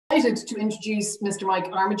Excited to introduce Mr. Mike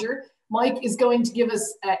Armiger. Mike is going to give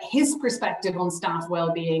us his perspective on staff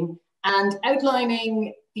well-being and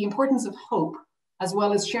outlining the importance of hope, as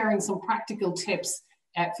well as sharing some practical tips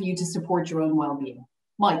for you to support your own well-being.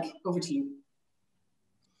 Mike, over to you.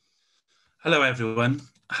 Hello, everyone.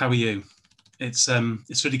 How are you? It's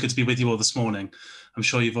really good to be with you all this morning. I'm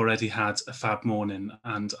sure you've already had a fab morning,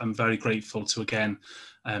 and I'm very grateful to again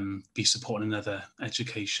be supporting another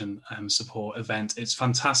education support event. It's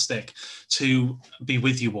fantastic to be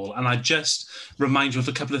with you all, and I just remind you of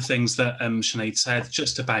a couple of things that Sinead said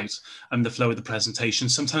just about the flow of the presentation.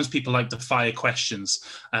 Sometimes people like to fire questions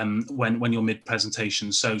when you're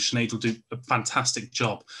mid-presentation, so Sinead will do a fantastic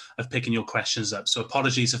job of picking your questions up. So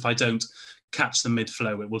apologies if I don't catch the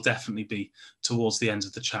mid-flow. It will definitely be towards the end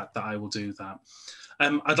of the chat that I will do that.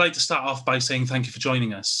 I'd like to start off by saying thank you for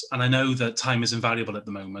joining us. And I know that time is invaluable at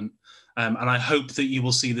the moment. And I hope that you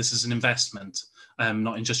will see this as an investment,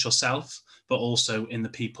 not in just yourself, but also in the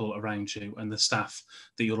people around you and the staff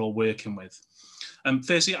that you're all working with.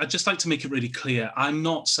 Firstly, I'd just like to make it really clear, I'm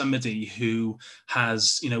not somebody who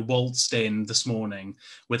has, waltzed in this morning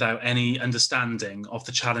without any understanding of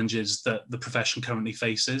the challenges that the profession currently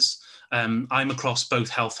faces. I'm across both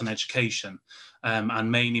health and education.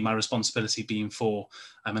 And mainly my responsibility being for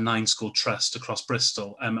a 9-school trust across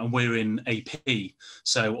Bristol, and we're in AP,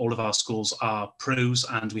 so all of our schools are PRUs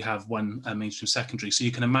and we have one mainstream secondary. So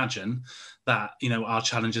you can imagine that our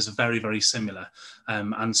challenges are very, very similar,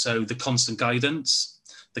 and so the constant guidance,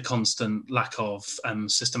 the constant lack of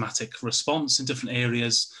systematic response in different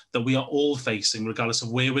areas that we are all facing, regardless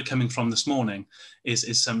of where we're coming from this morning,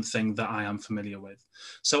 is something that I am familiar with.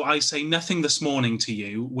 So I say nothing this morning to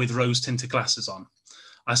you with rose-tinted glasses on.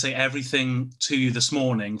 I say everything to you this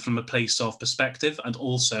morning from a place of perspective and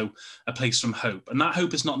also a place from hope. And that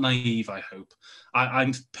hope is not naive, I hope.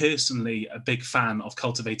 I'm personally a big fan of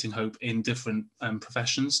cultivating hope in different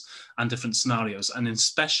professions and different scenarios, and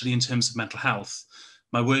especially in terms of mental health.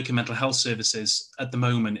 My work in mental health services at the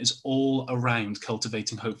moment is all around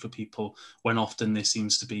cultivating hope for people when often there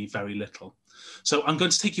seems to be very little. So I'm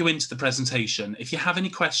going to take you into the presentation. If you have any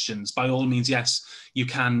questions, by all means, yes, you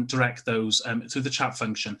can direct those through the chat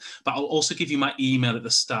function, but I'll also give you my email at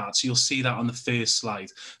the start. So you'll see that on the first slide.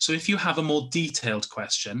 So if you have a more detailed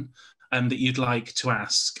question that you'd like to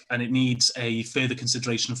ask and it needs a further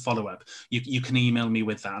consideration of follow-up, you can email me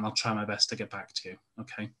with that and I'll try my best to get back to you.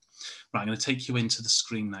 Okay. Right, I'm going to take you into the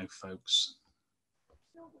screen now, folks.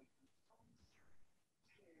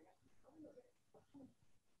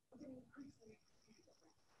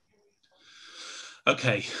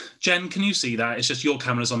 Okay, Jen, can you see that? It's just your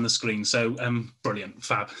camera's on the screen, so brilliant,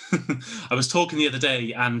 fab. I was talking the other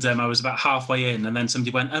day and I was about halfway in and then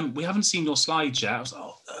somebody went, we haven't seen your slides yet. I was like,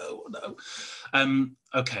 oh, no.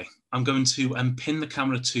 Okay, I'm going to pin the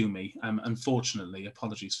camera to me, unfortunately,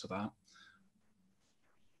 apologies for that.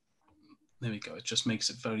 There we go. It just makes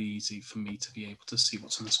it very easy for me to be able to see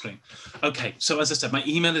what's on the screen. Okay, so as I said, my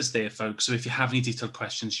email is there, folks. So if you have any detailed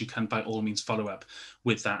questions, you can by all means follow up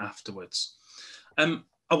with that afterwards. I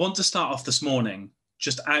want to start off this morning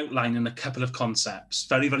just outlining a couple of concepts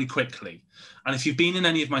very, very quickly. And if you've been in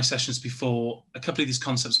any of my sessions before, a couple of these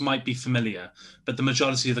concepts might be familiar, but the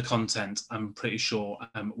majority of the content, I'm pretty sure,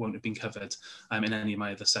 won't have been covered in any of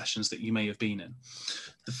my other sessions that you may have been in.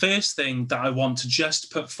 The first thing that I want to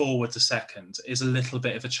just put forward a second is a little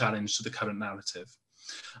bit of a challenge to the current narrative.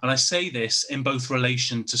 And I say this in both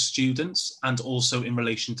relation to students and also in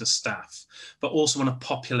relation to staff, but also on a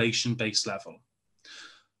population-based level.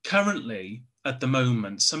 Currently, at the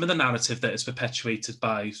moment, some of the narrative that is perpetuated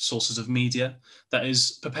by sources of media, that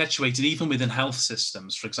is perpetuated even within health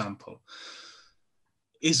systems, for example,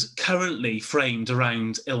 is currently framed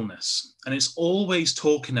around illness. And it's always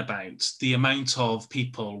talking about the amount of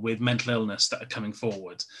people with mental illness that are coming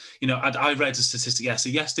forward. I read a statistic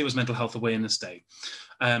yesterday. Yesterday was Mental Health Awareness Day,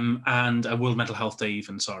 and World Mental Health Day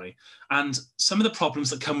even, sorry. And some of the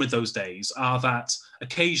problems that come with those days are that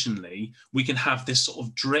occasionally we can have this sort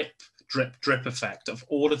of drip effect of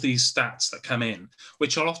all of these stats that come in,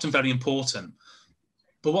 which are often very important.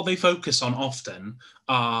 But what they focus on often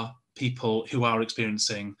are people who are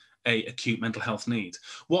experiencing an acute mental health need.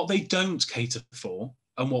 What they don't cater for,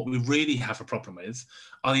 and what we really have a problem with,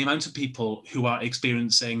 are the amount of people who are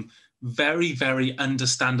experiencing very, very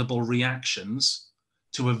understandable reactions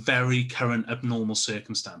to a very current abnormal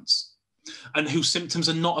circumstance, and whose symptoms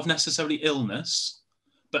are not of necessarily illness,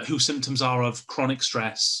 but whose symptoms are of chronic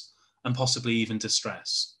stress and possibly even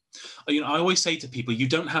distress. I always say to people, you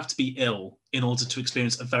don't have to be ill in order to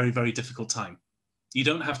experience a very, very difficult time. You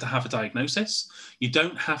don't have to have a diagnosis. You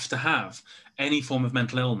don't have to have any form of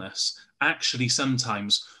mental illness. Actually,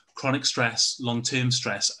 sometimes chronic stress, long-term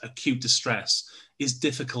stress, acute distress is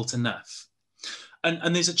difficult enough.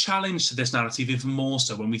 And there's a challenge to this narrative even more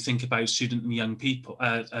so when we think about students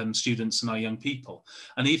and our young people,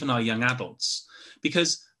 and even our young adults,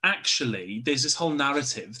 because actually there's this whole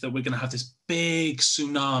narrative that we're going to have this big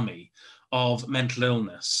tsunami of mental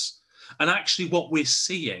illness. And actually what we're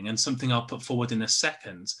seeing, and something I'll put forward in a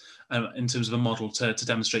second in terms of a model to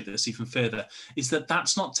demonstrate this even further, is that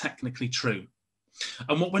that's not technically true.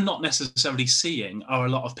 And what we're not necessarily seeing are a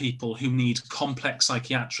lot of people who need complex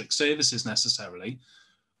psychiatric services necessarily.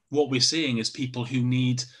 What we're seeing is people who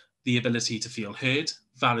need the ability to feel heard,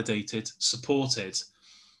 validated, supported,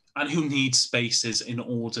 and who need spaces in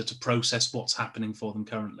order to process what's happening for them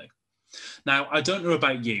currently. Now, I don't know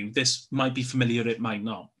about you, this might be familiar, it might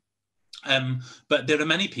not. But there are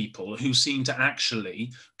many people who seem to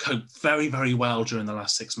actually cope very, very well during the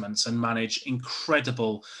last 6 months and manage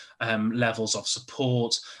incredible levels of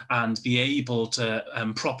support and be able to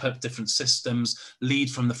prop up different systems,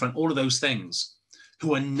 lead from the front, all of those things,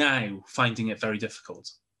 who are now finding it very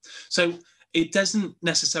difficult. So it doesn't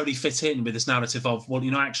necessarily fit in with this narrative of, well,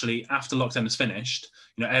 actually, after lockdown is finished,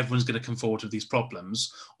 everyone's going to come forward with these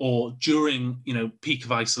problems, or during, peak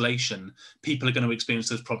of isolation, people are going to experience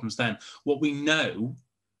those problems then. What we know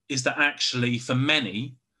is that actually, for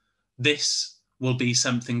many, this will be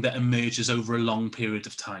something that emerges over a long period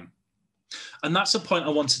of time. And that's a point I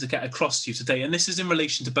wanted to get across to you today. And this is in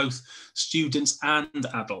relation to both students and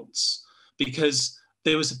adults, because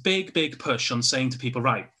there was a big, big push on saying to people,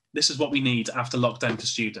 right, this is what we need after lockdown for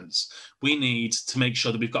students. We need to make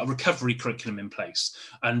sure that we've got a recovery curriculum in place,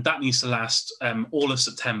 and that needs to last all of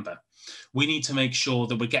September. We need to make sure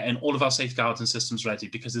that we're getting all of our safeguarding systems ready,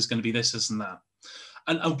 because there's going to be this and that.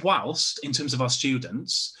 And whilst, in terms of our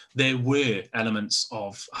students, there were elements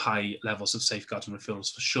of high levels of safeguarding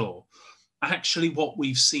referrals for sure, actually what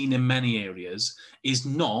we've seen in many areas is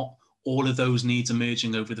not all of those needs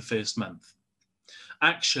emerging over the first month.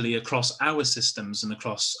 Actually, across our systems and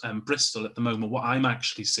across Bristol at the moment, what I'm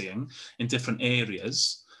actually seeing in different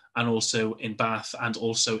areas, and also in Bath and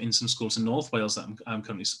also in some schools in North Wales that I'm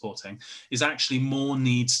currently supporting, is actually more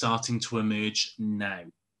needs starting to emerge now.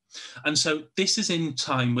 And so this is in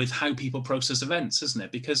time with how people process events, isn't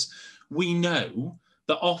it? Because we know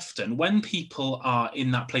that often when people are in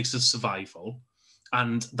that place of survival,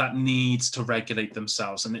 and that needs to regulate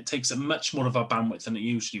themselves, and it takes up much more of our bandwidth than it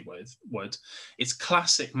usually would. It's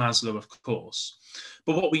classic Maslow, of course.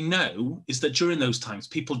 But what we know is that during those times,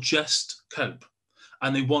 people just cope,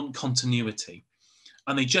 and they want continuity,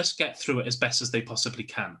 and they just get through it as best as they possibly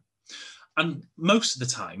can. And most of the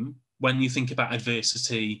time, when you think about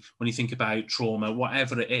adversity, when you think about trauma,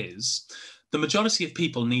 whatever it is, the majority of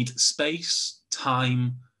people need space,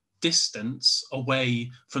 time, distance away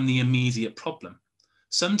from the immediate problem.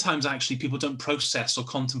 Sometimes actually people don't process or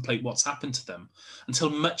contemplate what's happened to them until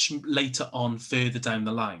much later on, further down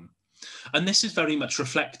the line. And this is very much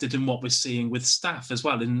reflected in what we're seeing with staff as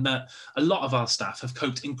well, in that a lot of our staff have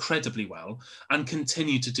coped incredibly well and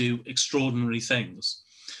continue to do extraordinary things.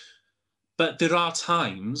 But there are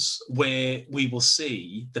times where we will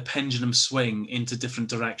see the pendulum swing into different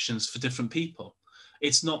directions for different people.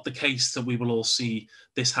 It's not the case that we will all see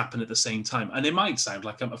this happen at the same time. And it might sound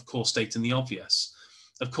like I'm, of course, stating the obvious.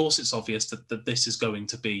 Of course, it's obvious that this is going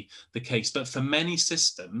to be the case. But for many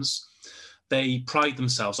systems, they pride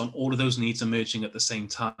themselves on all of those needs emerging at the same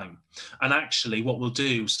time. And actually, what we'll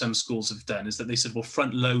do, some schools have done, is that they said, we'll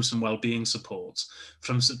front load some wellbeing support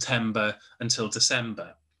from September until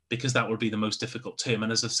December, because that will be the most difficult term.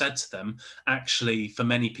 And as I've said to them, actually, for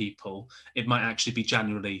many people, it might actually be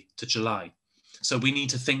January to July. So we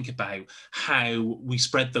need to think about how we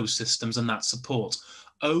spread those systems and that support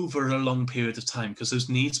over a long period of time, because those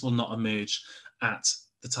needs will not emerge at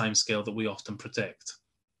the timescale that we often predict.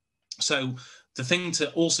 So the thing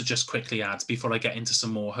to also just quickly add before I get into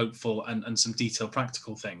some more hopeful and some detailed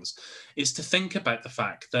practical things is to think about the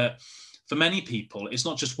fact that for many people, it's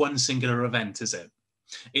not just one singular event, is it?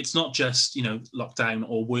 It's not just, lockdown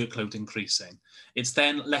or workload increasing. It's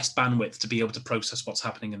then less bandwidth to be able to process what's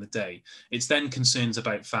happening in the day. It's then concerns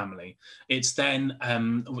about family. It's then,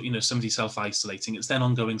 somebody self-isolating. It's then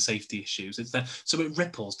ongoing safety issues. So it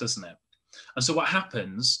ripples, doesn't it? And so what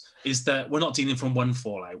happens is that we're not dealing from one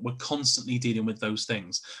fallout. We're constantly dealing with those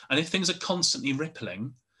things. And if things are constantly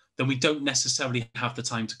rippling, then we don't necessarily have the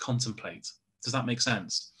time to contemplate. Does that make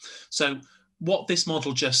sense? So what this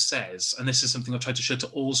model just says, and this is something I try to show to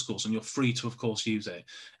all schools, and you're free to, of course, use it,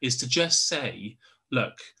 is to just say,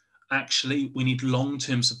 look, actually, we need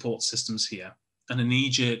long-term support systems here. And a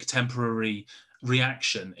knee-jerk temporary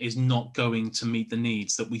reaction is not going to meet the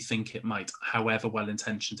needs that we think it might, however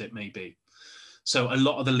well-intentioned it may be. So a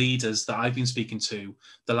lot of the leaders that I've been speaking to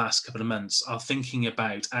the last couple of months are thinking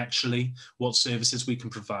about actually what services we can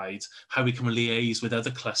provide, how we can liaise with other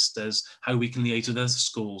clusters, how we can liaise with other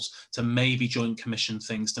schools to maybe joint commission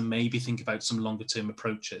things, to maybe think about some longer term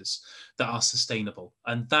approaches that are sustainable.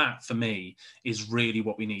 And that for me is really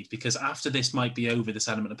what we need, because after this might be over, this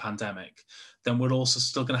element of pandemic, then we're also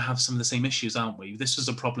still going to have some of the same issues, aren't we? This was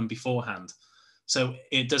a problem beforehand. So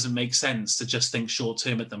it doesn't make sense to just think short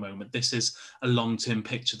term at the moment. This is a long-term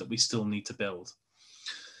picture that we still need to build.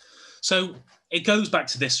 So it goes back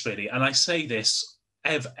to this really, and I say this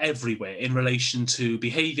everywhere in relation to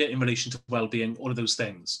behaviour, in relation to well-being, all of those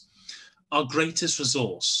things. Our greatest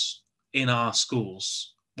resource in our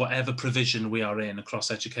schools, whatever provision we are in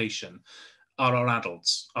across education, are our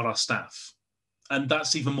adults, are our staff. And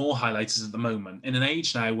that's even more highlighted at the moment. In an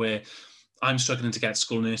age now where I'm struggling to get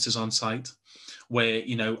school nurses on site, where,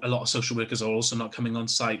 you know, a lot of social workers are also not coming on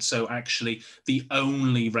site. So actually the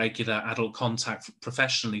only regular adult contact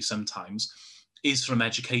professionally sometimes is from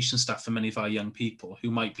education staff for many of our young people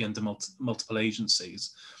who might be under multiple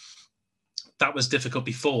agencies. That was difficult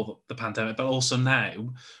before the pandemic, but also now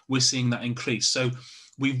we're seeing that increase. So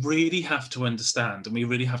we really have to understand, and we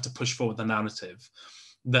really have to push forward the narrative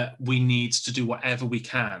that we need to do whatever we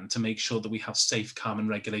can to make sure that we have safe, calm and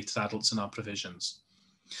regulated adults in our provisions.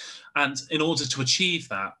 And in order to achieve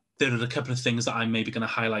that, there are a couple of things that I'm maybe going to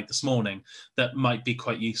highlight this morning that might be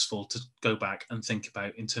quite useful to go back and think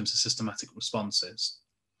about in terms of systematic responses.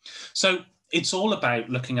 So it's all about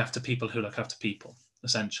looking after people who look after people,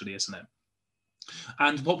 essentially, isn't it?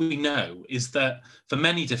 And what we know is that for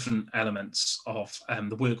many different elements of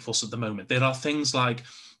the workforce at the moment, there are things like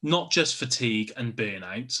not just fatigue and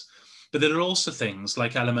burnout, but there are also things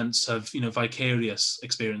like elements of, you know, vicarious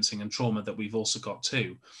experiencing and trauma that we've also got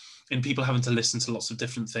too, in people having to listen to lots of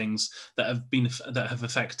different things that have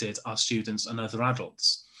affected our students and other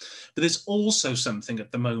adults. But there's also something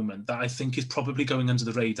at the moment that I think is probably going under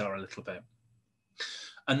the radar a little bit.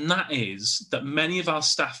 And that is that many of our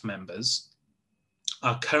staff members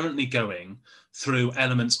are currently going through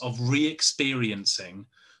elements of re-experiencing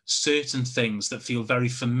certain things that feel very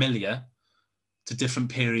familiar to different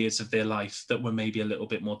periods of their life that were maybe a little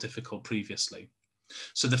bit more difficult previously.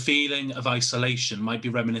 So the feeling of isolation might be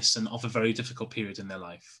reminiscent of a very difficult period in their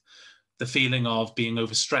life. The feeling of being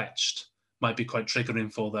overstretched might be quite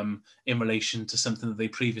triggering for them in relation to something that they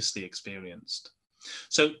previously experienced.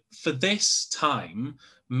 So for this time,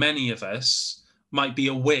 many of us might be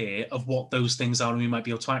aware of what those things are and we might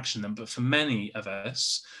be able to action them. But for many of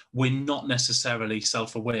us, we're not necessarily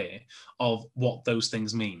self-aware of what those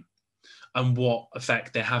things mean and what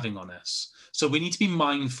effect they're having on us. So we need to be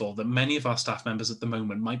mindful that many of our staff members at the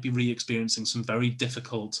moment might be re-experiencing some very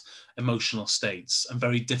difficult emotional states and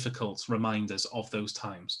very difficult reminders of those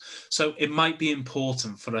times. So it might be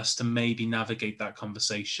important for us to maybe navigate that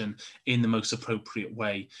conversation in the most appropriate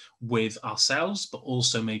way with ourselves, but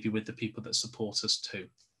also maybe with the people that support us too.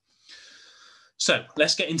 So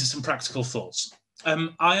let's get into some practical thoughts.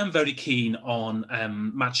 I am very keen on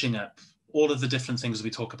matching up all of the different things that we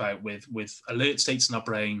talk about with alert states in our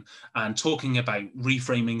brain and talking about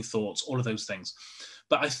reframing thoughts, all of those things.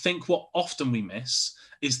 But I think what often we miss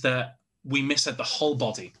is that we miss at the whole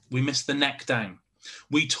body. We miss the neck down.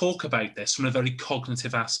 We talk about this from a very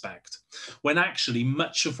cognitive aspect, when actually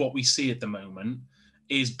much of what we see at the moment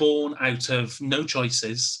is born out of no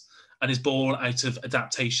choices and is born out of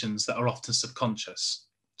adaptations that are often subconscious.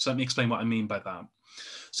 So let me explain what I mean by that.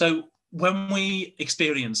 So when we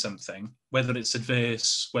experience something, whether it's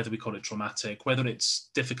adverse, whether we call it traumatic, whether it's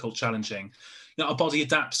difficult, challenging, you know, our body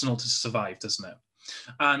adapts in order to survive, doesn't it?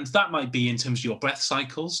 And that might be in terms of your breath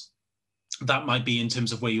cycles. That might be in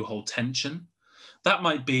terms of where you hold tension. That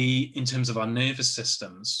might be in terms of our nervous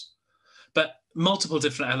systems. But multiple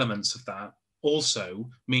different elements of that also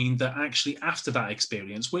mean that actually after that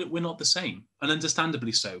experience, we're not the same, and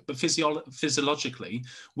understandably so. But physiologically,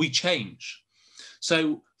 we change.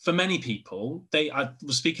 So for many people, I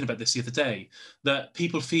was speaking about this the other day, that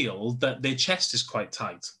people feel that their chest is quite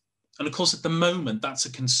tight. And of course, at the moment, that's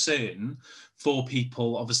a concern for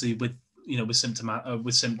people, obviously, with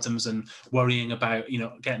symptoms and worrying about, you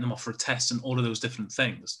know, getting them off for a test and all of those different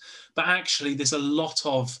things. But actually, there's a lot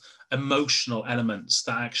of emotional elements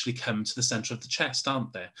that actually come to the center of the chest,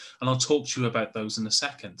 aren't there? And I'll talk to you about those in a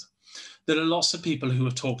second. There are lots of people who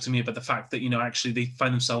have talked to me about the fact that, actually they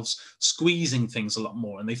find themselves squeezing things a lot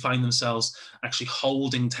more, and they find themselves actually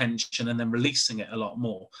holding tension and then releasing it a lot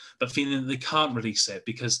more, but feeling that they can't release it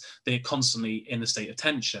because they're constantly in a state of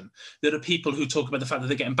tension. There are people who talk about the fact that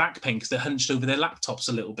they're getting back pain because they're hunched over their laptops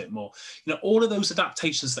a little bit more. All of those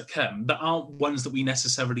adaptations that come, that aren't ones that we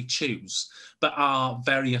necessarily choose, but are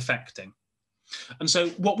very affecting. And so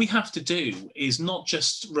what we have to do is not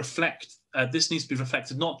just reflect, this needs to be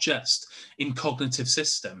reflected not just in cognitive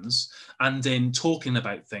systems and in talking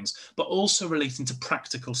about things, but also relating to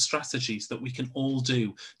practical strategies that we can all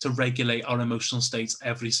do to regulate our emotional states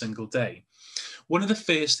every single day. One of the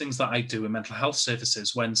first things that I do in mental health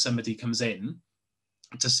services when somebody comes in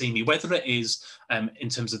to see me, whether it is in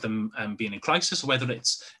terms of them being in crisis, or whether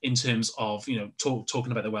it's in terms of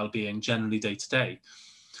talking about their well-being generally day to day,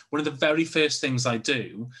 one of the very first things I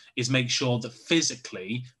do is make sure that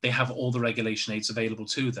physically they have all the regulation aids available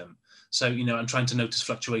to them. So, I'm trying to notice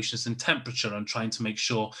fluctuations in temperature. I'm trying to make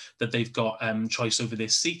sure that they've got choice over their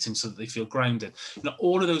seating so that they feel grounded.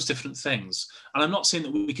 All of those different things. And I'm not saying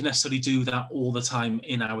that we can necessarily do that all the time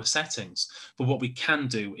in our settings, but what we can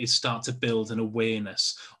do is start to build an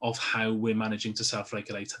awareness of how we're managing to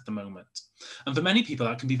self-regulate at the moment. And for many people,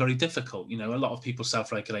 that can be very difficult. A lot of people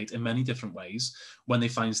self-regulate in many different ways when they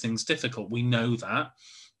find things difficult. We know that.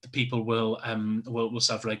 The people will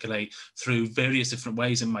self-regulate through various different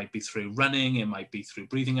ways. It might be through running, it might be through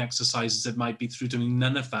breathing exercises, it might be through doing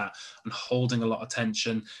none of that and holding a lot of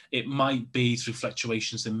tension. It might be through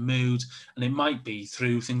fluctuations in mood, and it might be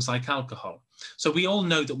through things like alcohol. So we all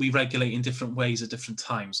know that we regulate in different ways at different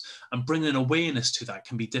times, and bringing awareness to that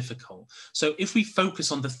can be difficult. So if we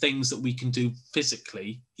focus on the things that we can do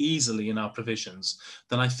physically, easily in our provisions,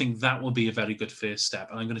 then I think that will be a very good first step.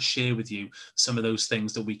 And I'm going to share with you some of those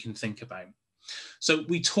things that we can think about. So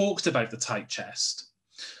we talked about the tight chest.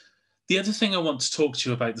 The other thing I want to talk to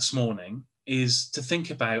you about this morning is to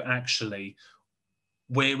think about actually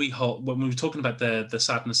where we hold, when we were talking about the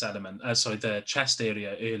sadness element, the chest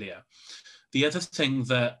area earlier. The other thing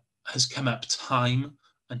that has come up time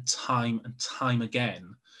and time and time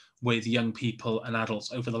again with young people and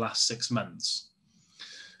adults over the last 6 months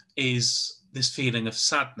is this feeling of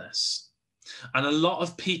sadness. And a lot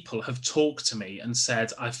of people have talked to me and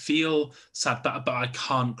said, I feel sad, but I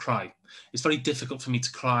can't cry. It's very difficult for me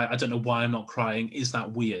to cry. I don't know why I'm not crying. Is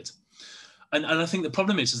that weird? And I think the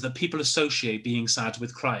problem is that people associate being sad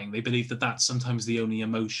with crying. They believe that that's sometimes the only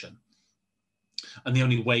emotion and the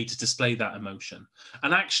only way to display that emotion.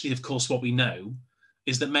 And actually, of course, what we know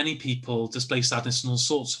is that many people display sadness in all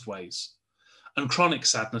sorts of ways. And chronic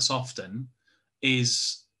sadness often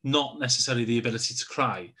is not necessarily the ability to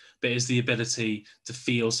cry, but is the ability to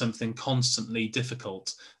feel something constantly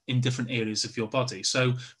difficult in different areas of your body.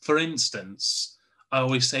 So, for instance, I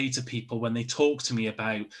always say to people when they talk to me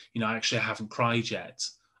about, actually, I haven't cried yet,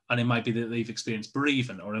 and it might be that they've experienced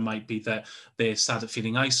bereavement, or it might be that they're sad at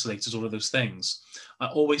feeling isolated, all of those things. I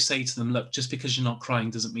always say to them, look, just because you're not crying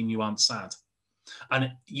doesn't mean you aren't sad.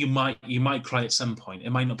 And you might cry at some point. It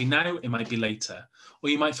might not be now, it might be later. Or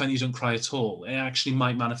you might find you don't cry at all. It actually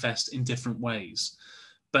might manifest in different ways.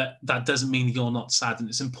 But that doesn't mean you're not sad. And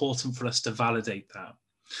it's important for us to validate that.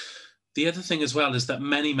 The other thing as well is that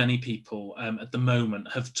many, many people at the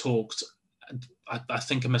moment have talked, I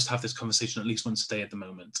think I must have this conversation at least once a day at the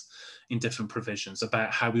moment in different provisions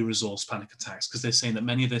about how we resource panic attacks, because they're saying that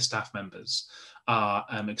many of their staff members are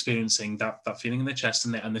experiencing that feeling in their chest,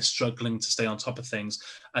 and they're struggling to stay on top of things,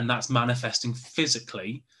 and that's manifesting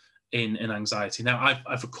physically in anxiety. Now,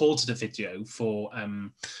 I've recorded a video for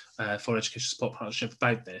Education Support Partnership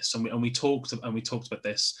about this, and we talked about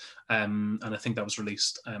this, and I think that was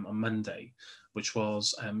released on Monday, which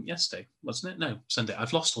was yesterday, wasn't it? No, Sunday.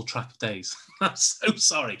 I've lost all track of days. I'm so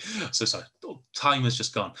sorry. So sorry. Time has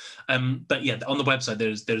just gone. But yeah, on the website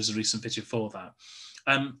there's a recent video for that.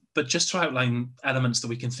 But just to outline elements that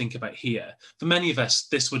we can think about here, for many of us,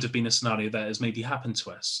 this would have been a scenario that has maybe happened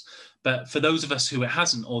to us. But for those of us who it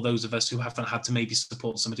hasn't, or those of us who haven't had to maybe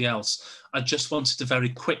support somebody else, I just wanted to very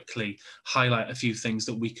quickly highlight a few things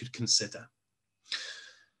that we could consider.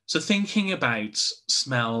 So thinking about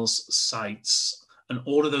smells, sights, and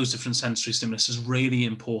all of those different sensory stimulus is really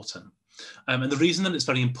important. And the reason that it's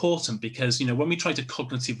very important, because, when we try to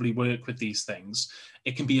cognitively work with these things,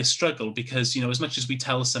 it can be a struggle because, as much as we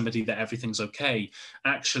tell somebody that everything's okay,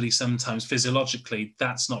 actually sometimes physiologically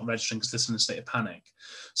that's not registering because they're in a state of panic.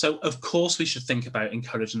 So of course we should think about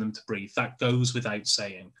encouraging them to breathe. That goes without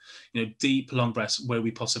saying, deep, long breaths where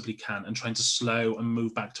we possibly can, and trying to slow and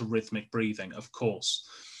move back to rhythmic breathing, of course.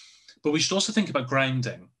 But we should also think about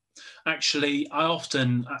grounding. Actually, I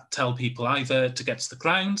often tell people either to get to the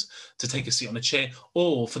ground, to take a seat on a chair,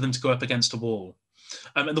 or for them to go up against a wall.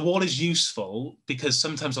 And the wall is useful because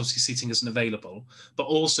sometimes obviously seating isn't available, but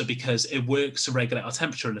also because it works to regulate our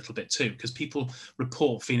temperature a little bit too, because people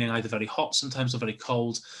report feeling either very hot sometimes or very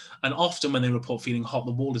cold. And often when they report feeling hot,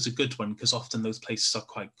 the wall is a good one because often those places are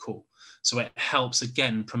quite cool. So it helps,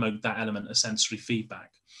 again, promote that element of sensory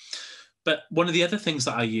feedback. But one of the other things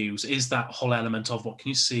that I use is that whole element of what can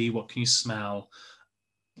you see, what can you smell,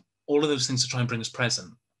 all of those things to try and bring us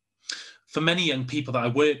present. For many young people that I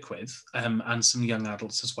work with, and some young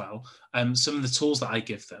adults as well, some of the tools that I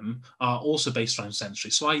give them are also based around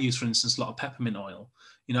sensory. So I use, for instance, a lot of peppermint oil.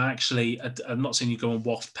 You know, actually, I'm not saying you go and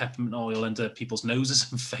waft peppermint oil under people's noses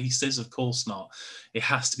and faces. Of course not. It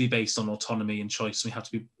has to be based on autonomy and choice. We have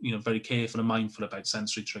to be, you know, very careful and mindful about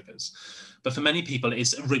sensory triggers. But for many people,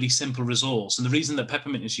 it's a really simple resource. And the reason that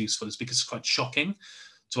peppermint is useful is because it's quite shocking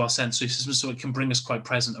to our sensory system, so it can bring us quite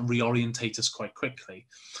present and reorientate us quite quickly.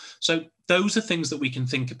 So those are things that we can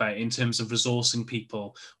think about in terms of resourcing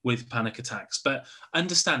people with panic attacks. But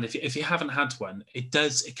understand, if you haven't had one, it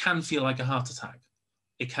can feel like a heart attack.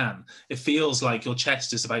 It can. It feels like your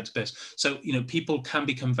chest is about to burst. So, you know, people can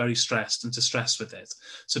become very stressed and distressed with it.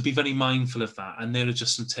 So be very mindful of that. And there are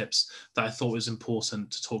just some tips that I thought was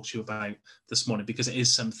important to talk to you about this morning, because it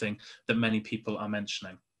is something that many people are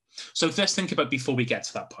mentioning. So let's think about before we get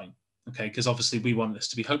to that point, okay? Because obviously we want this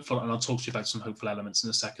to be hopeful, and I'll talk to you about some hopeful elements in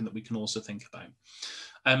a second that we can also think about.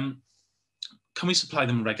 Can we supply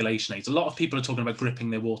them regulation aids? A lot of people are talking about gripping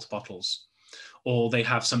their water bottles, or they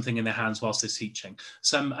have something in their hands whilst they're teaching.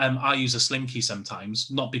 I use a slinky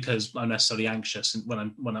sometimes, not because I'm necessarily anxious when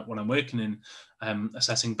I'm working in a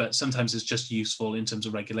setting, but sometimes it's just useful in terms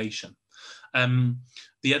of regulation.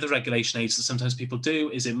 The other regulation aids that sometimes people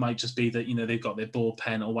do is it might just be that, you know, they've got their ball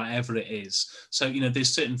pen or whatever it is. So, you know,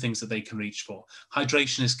 there's certain things that they can reach for.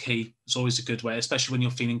 Hydration is key. It's always a good way, especially when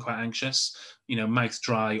you're feeling quite anxious, you know, mouth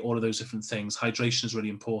dry, all of those different things. Hydration is really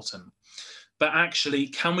important. But actually,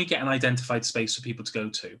 can we get an identified space for people to go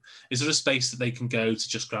to? Is there a space that they can go to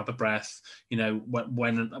just grab a breath, you know,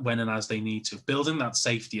 when and as they need to? Building that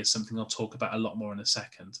safety is something I'll talk about a lot more in a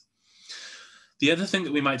second. The other thing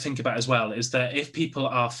that we might think about as well is that if people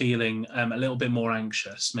are feeling a little bit more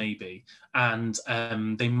anxious, maybe, and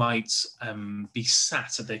they might be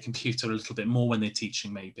sat at their computer a little bit more when they're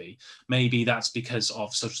teaching, maybe that's because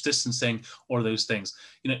of social distancing or those things.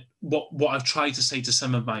 You know, what I've tried to say to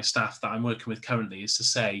some of my staff that I'm working with currently is to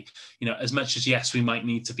say, you know, as much as, yes, we might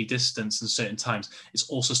need to be distanced in certain times, it's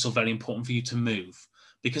also still very important for you to move,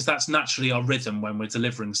 because that's naturally our rhythm when we're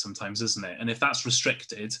delivering sometimes, isn't it? And if that's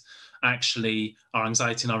restricted, actually our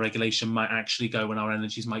anxiety and our regulation might actually go, and our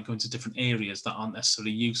energies might go into different areas that aren't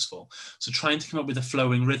necessarily useful. So trying to come up with a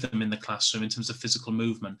flowing rhythm in the classroom in terms of physical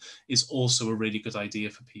movement is also a really good idea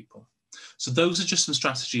for people. So those are just some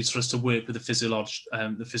strategies for us to work with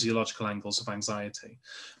the physiological angles of anxiety.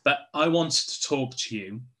 But I wanted to talk to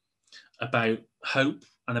you about hope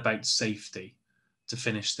and about safety to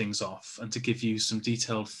finish things off, and to give you some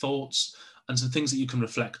detailed thoughts and some things that you can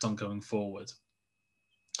reflect on going forward.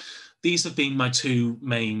 These have been my two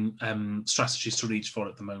main strategies to reach for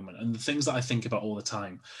at the moment, and the things that I think about all the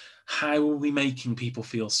time. How are we making people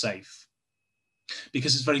feel safe?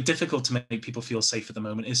 Because it's very difficult to make people feel safe at the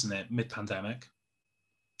moment, isn't it, mid-pandemic?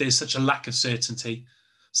 There's such a lack of certainty,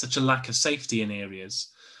 such a lack of safety in areas,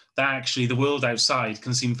 that actually the world outside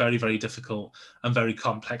can seem very, very difficult and very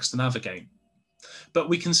complex to navigate. But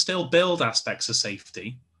we can still build aspects of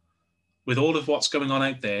safety with all of what's going on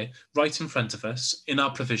out there right in front of us, in our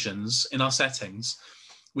provisions, in our settings.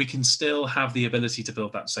 We can still have the ability to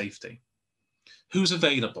build that safety. Who's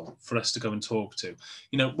available for us to go and talk to?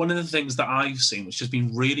 You know, one of the things that I've seen, which has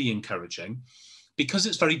been really encouraging, because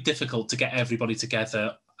it's very difficult to get everybody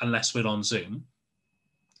together unless we're on Zoom,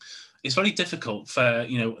 it's very difficult for,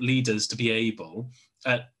 you know, leaders to be able,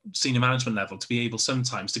 at senior management level, to be able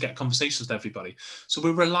sometimes to get conversations with everybody. So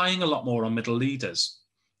we're relying a lot more on middle leaders,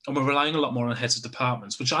 and we're relying a lot more on heads of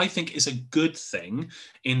departments, which I think is a good thing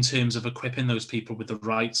in terms of equipping those people with the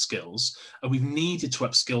right skills. And we've needed to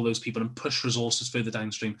upskill those people and push resources further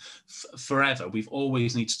downstream forever. We've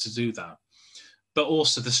always needed to do that. But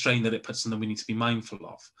also the strain that it puts on them, we need to be mindful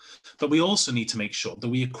of. But we also need to make sure that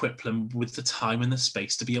we equip them with the time and the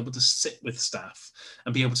space to be able to sit with staff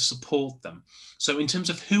and be able to support them. So in terms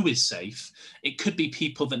of who is safe, it could be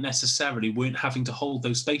people that necessarily weren't having to hold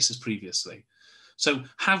those spaces previously. So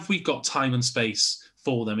have we got time and space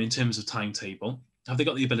for them in terms of timetable? Have they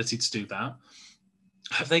got the ability to do that?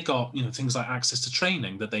 Have they got, you know, things like access to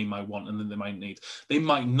training that they might want and that they might need? They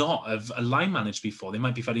might not have a line managed before. They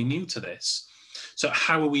might be very new to this. So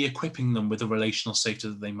how are we equipping them with the relational safety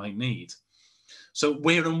that they might need? So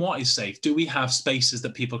where and what is safe? Do we have spaces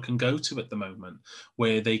that people can go to at the moment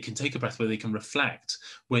where they can take a breath, where they can reflect,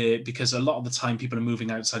 because a lot of the time people are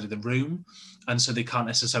moving outside of the room, and so they can't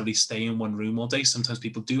necessarily stay in one room all day. Sometimes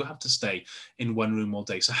people do have to stay in one room all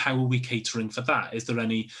day. So how are we catering for that? Is there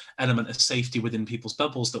any element of safety within people's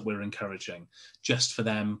bubbles that we're encouraging just for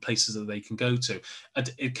them, places that they can go to?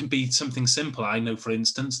 And it can be something simple. I know, for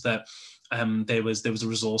instance, that there was a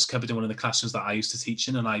resource cupboard in one of the classrooms that I used to teach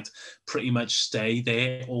in, and I'd pretty much stay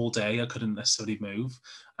there all day. I couldn't necessarily move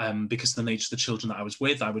because of the nature of the children that I was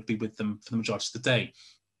with. I would be with them for the majority of the day.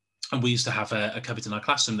 And we used to have a cupboard in our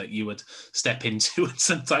classroom that you would step into and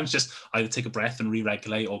sometimes just either take a breath and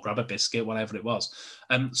re-regulate or grab a biscuit, whatever it was.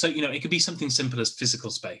 So, it could be something simple as physical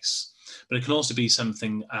space, but it can also be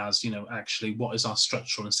something as, actually, what is our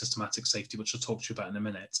structural and systematic safety, which I'll talk to you about in a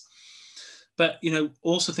minute. But,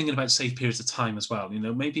 also thinking about safe periods of time as well.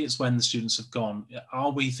 Maybe it's when the students have gone.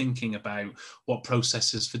 Are we thinking about what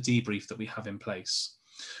processes for debrief that we have in place?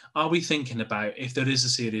 Are we thinking about, if there is a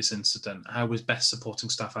serious incident, how we're best supporting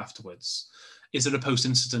staff afterwards? Is there a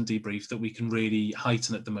post-incident debrief that we can really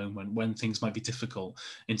heighten at the moment when things might be difficult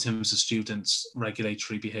in terms of students'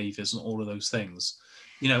 regulatory behaviours and all of those things?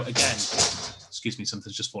 Again, excuse me,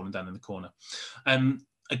 something's just fallen down in the corner.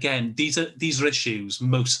 Again, these are issues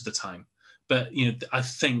most of the time. But, I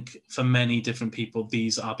think for many different people,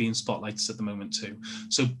 these are being spotlighted at the moment too.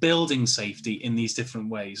 So building safety in these different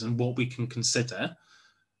ways and what we can consider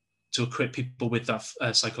to equip people with that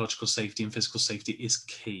psychological safety and physical safety is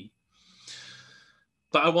key.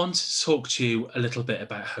 But I want to talk to you a little bit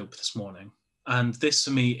about hope this morning. And this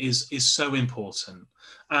for me is so important.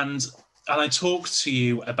 And I talked to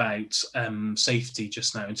you about safety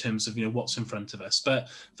just now in terms of, what's in front of us. But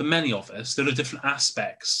for many of us, there are different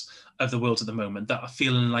aspects of the world at the moment that are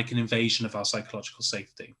feeling like an invasion of our psychological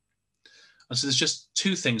safety. And so there's just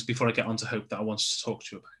two things before I get on to hope that I wanted to talk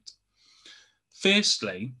to you about.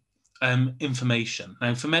 Firstly, information.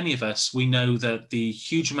 Now, for many of us, we know that the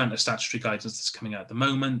huge amount of statutory guidance that's coming out at the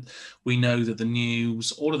moment, we know that the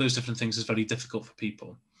news, all of those different things is very difficult for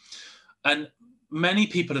people. And many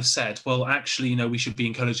people have said, well, actually, we should be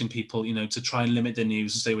encouraging people, to try and limit their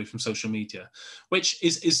news and stay away from social media, which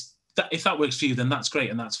is that if that works for you, then that's great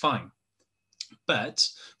and that's fine. But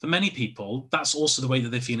for many people, that's also the way that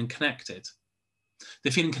they're feeling connected.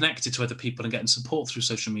 They're feeling connected to other people and getting support through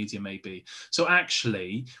social media, maybe. So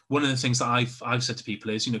actually, one of the things that I've said to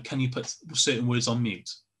people is, can you put certain words on mute?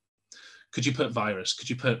 Could you put virus? Could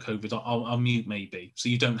you put COVID on mute, maybe? So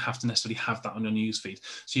you don't have to necessarily have that on your newsfeed.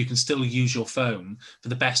 So you can still use your phone for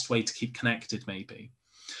the best way to keep connected, maybe.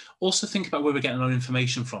 Also think about where we're getting our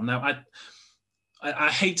information from. Now,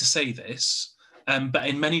 I hate to say this, but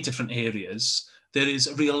in many different areas, there is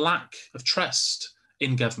a real lack of trust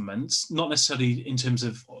in government, not necessarily in terms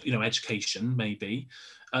of, education, maybe,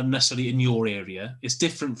 necessarily in your area. It's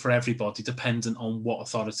different for everybody, dependent on what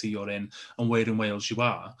authority you're in and where in Wales you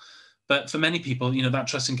are. But for many people, that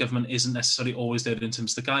trust in government isn't necessarily always there in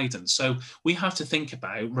terms of the guidance. So we have to think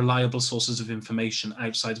about reliable sources of information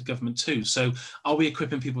outside of government too. So are we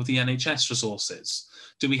equipping people with the NHS resources?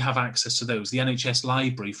 Do we have access to those? The NHS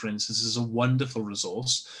library, for instance, is a wonderful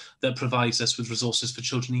resource that provides us with resources for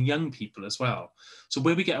children and young people as well. So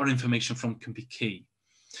where we get our information from can be key.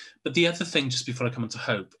 But the other thing, just before I come on to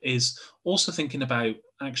hope, is also thinking about,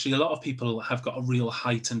 actually, a lot of people have got a real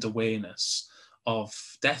heightened awareness of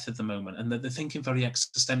death at the moment, and that they're thinking very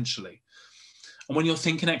existentially. And when you're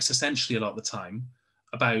thinking existentially a lot of the time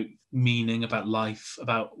about meaning, about life,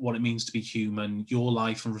 about what it means to be human, your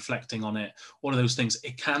life, and reflecting on it, all of those things,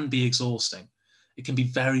 it can be exhausting. It can be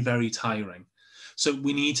very, very tiring. So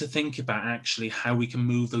we need to think about actually how we can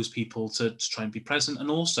move those people to try and be present,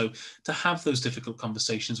 and also to have those difficult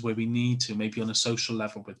conversations where we need to, maybe on a social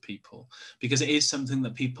level with people, because it is something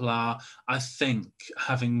that people are, I think,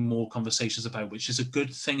 having more conversations about, which is a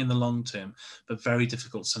good thing in the long term, but very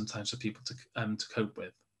difficult sometimes for people to cope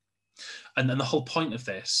with. And then the whole point of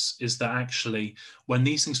this is that actually, when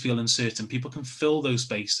these things feel uncertain, people can fill those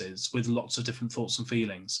spaces with lots of different thoughts and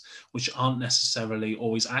feelings, which aren't necessarily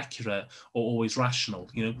always accurate or always rational.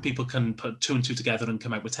 People can put 2 and 2 together and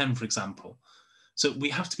come out with 10, for example. So we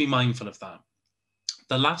have to be mindful of that.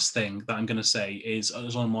 The last thing that I'm going to say is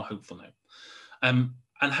on a more hopeful note. And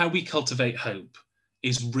how we cultivate hope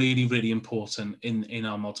is really, really important in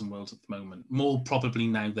our modern world at the moment, more probably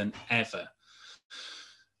now than ever.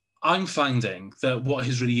 I'm finding that what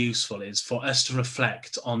is really useful is for us to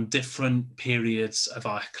reflect on different periods of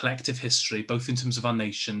our collective history, both in terms of our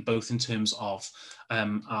nation, both in terms of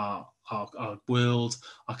our our world,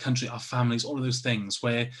 our country, our families, all of those things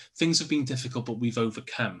where things have been difficult, but we've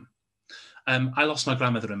overcome. I lost my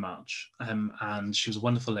grandmother in March, and she was a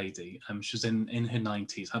wonderful lady. She was in her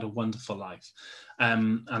 90s, had a wonderful life.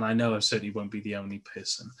 And I know I certainly won't be the only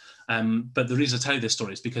person. But the reason I tell you this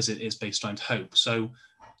story is because it is based around hope. So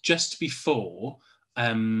just before,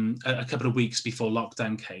 a couple of weeks before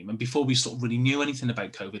lockdown came, and before we sort of really knew anything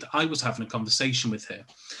about COVID, I was having a conversation with her.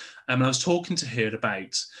 And I was talking to her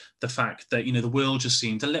about the fact that, the world just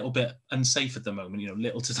seemed a little bit unsafe at the moment.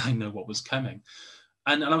 Little did I know what was coming.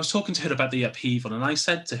 And I was talking to her about the upheaval, and I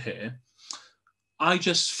said to her, I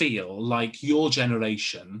just feel like your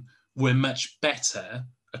generation were much better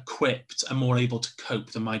equipped and more able to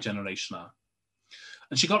cope than my generation are.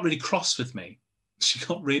 And she got really cross with me. She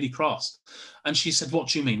got really cross. And she said, what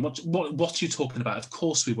do you mean? What are you talking about? Of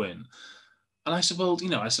course we weren't. And I said, well,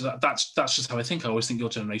 that's just how I think. I always think your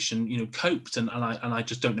generation, coped, and I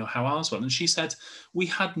just don't know how ours went. And she said, we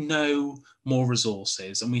had no more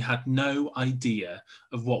resources and we had no idea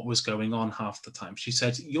of what was going on half the time. She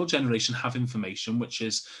said, your generation have information, which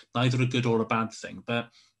is neither a good or a bad thing. But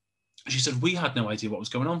she said, we had no idea what was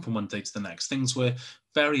going on from one day to the next. Things were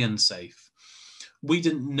very unsafe. We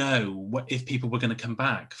didn't know if people were going to come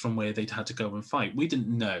back from where they'd had to go and fight. We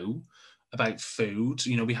didn't know about food.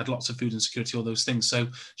 We had lots of food insecurity, all those things. So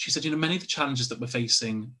she said, many of the challenges that we're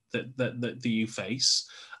facing, that you face,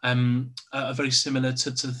 are very similar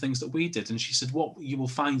to the things that we did. And she said, what you will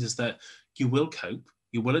find is that you will cope,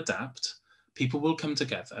 you will adapt, people will come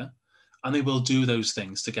together, and they will do those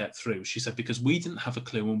things to get through. She said, because we didn't have a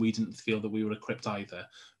clue and we didn't feel that we were equipped either,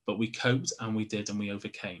 but we coped and we did and we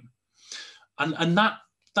overcame. And that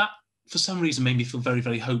for some reason made me feel very,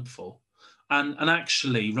 very hopeful. And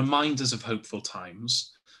actually, reminders of hopeful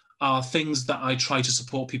times are things that I try to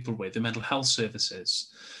support people with in mental health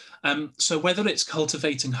services. So whether it's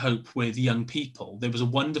cultivating hope with young people, there was a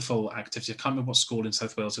wonderful activity, I can't remember what school in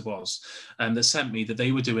South Wales it was, that sent me that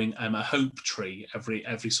they were doing a hope tree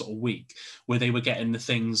every sort of week, where they were getting the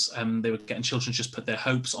things, they were getting children just put their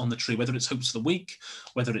hopes on the tree, whether it's hopes for the week,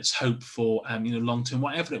 whether it's hope for long term,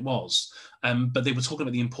 whatever it was. But they were talking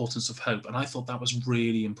about the importance of hope, and I thought that was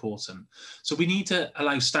really important. So we need to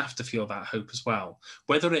allow staff to feel that hope as well,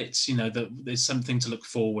 whether it's that there's something to look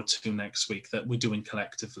forward to next week that we're doing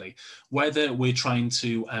collectively, whether we're trying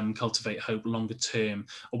to cultivate hope longer term,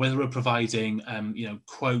 or whether we're providing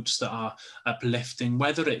quotes that are uplifting,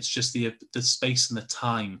 whether it's just the space and the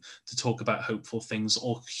time to talk about hopeful things,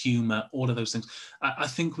 or humour, all of those things. I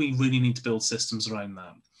think we really need to build systems around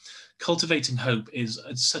that. Cultivating hope is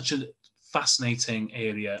such a fascinating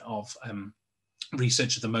area of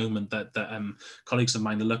research at the moment that colleagues of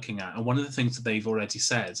mine are looking at. And one of the things that they've already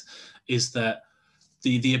said is that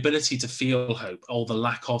the ability to feel hope, or the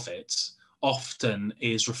lack of it, often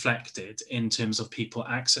is reflected in terms of people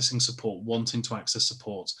accessing support, wanting to access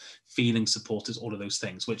support, feeling supported, all of those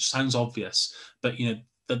things, which sounds obvious, but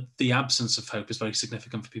the absence of hope is very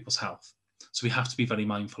significant for people's health. So we have to be very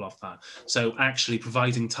mindful of that. So actually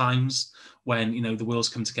providing times when, the world's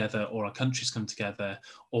come together, or our countries come together,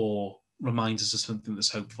 or remind us of something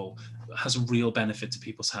that's hopeful, has a real benefit to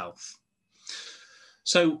people's health.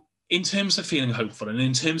 So in terms of feeling hopeful, and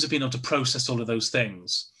in terms of being able to process all of those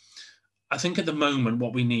things, I think at the moment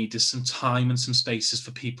what we need is some time and some spaces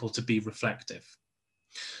for people to be reflective.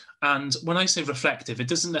 And when I say reflective, it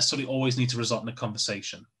doesn't necessarily always need to result in a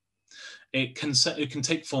conversation. It can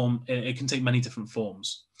take form. It can take many different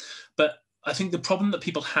forms. But I think the problem that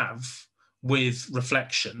people have with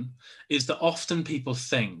reflection is that often people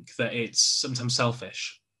think that it's sometimes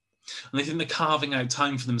selfish, and they think that carving out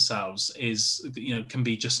time for themselves is, can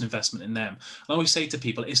be just an investment in them. I always say to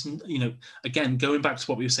people, it's, again, going back to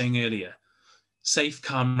what we were saying earlier, safe,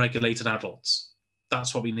 calm, regulated adults.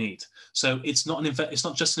 That's what we need. So it's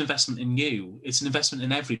not just an investment in you. It's an investment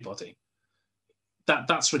in everybody.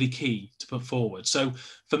 That's really key to put forward. So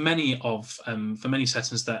for many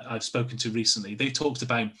settings that I've spoken to recently, they've talked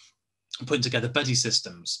about putting together buddy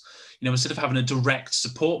systems. Instead of having a direct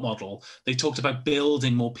support model, they talked about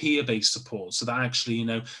building more peer-based support, so that actually,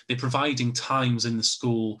 they're providing times in the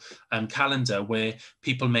school calendar where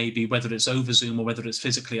people maybe, whether it's over Zoom or whether it's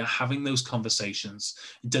physically, are having those conversations.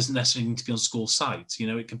 It doesn't necessarily need to be on school site.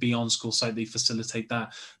 It can be on school site, they facilitate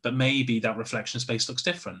that, but maybe that reflection space looks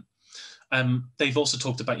different. They've also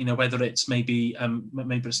talked about, whether it's maybe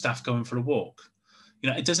staff going for a walk.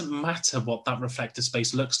 It doesn't matter what that reflective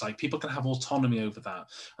space looks like. People can have autonomy over that,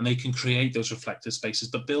 and they can create those reflective spaces,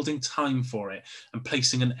 but building time for it and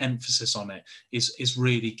placing an emphasis on it is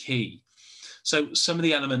really key. So some of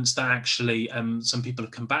the elements that actually some people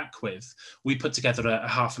have come back with, we put together a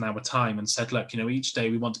half an hour time and said, look, each day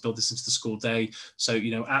we want to build this into the school day. So,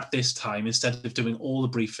 at this time, instead of doing all the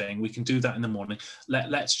briefing, we can do that in the morning.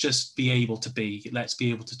 Let's just be able to let's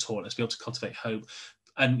be able to talk, let's be able to cultivate hope.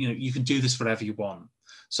 And, you can do this wherever you want.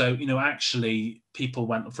 So, actually people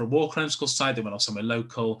went for a walk around school side, they went off somewhere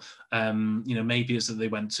local, maybe it's that they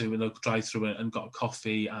went to a local drive-through and got a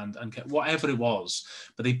coffee and whatever it was,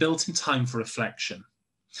 but they built in time for reflection.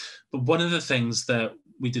 But one of the things that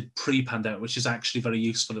we did pre-pandemic, which is actually very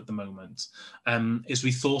useful at the moment, is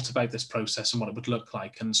we thought about this process and what it would look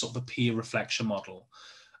like and sort of a peer reflection model.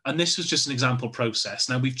 And this was just an example process.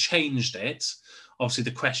 Now we've changed it, obviously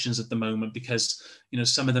the questions at the moment, because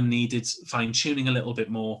some of them needed fine tuning a little bit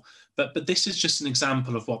more, but this is just an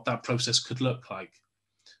example of what that process could look like.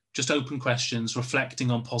 Just open questions, reflecting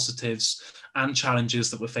on positives and challenges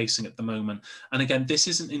that we're facing at the moment. And again, this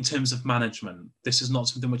isn't in terms of management. This is not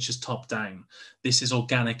something which is top down. This is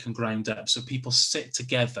organic and ground up. So people sit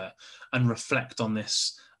together and reflect on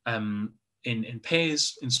this in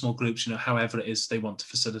pairs, in small groups, however it is they want to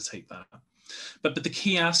facilitate that. But the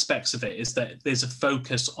key aspects of it is that there's a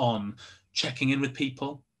focus on checking in with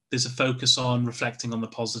people. There's a focus on reflecting on the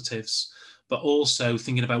positives, but also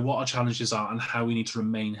thinking about what our challenges are and how we need to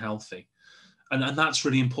remain healthy. And that's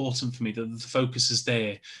really important for me, that the focus is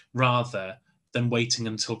there rather than waiting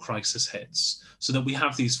until crisis hits, so that we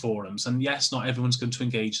have these forums. And yes, not everyone's going to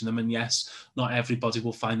engage in them. And yes, not everybody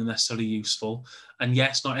will find them necessarily useful. And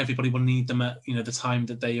yes, not everybody will need them at the time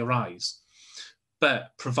that they arise.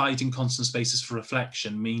 But providing constant spaces for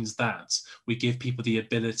reflection means that we give people the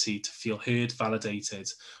ability to feel heard, validated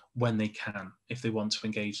when they can, if they want to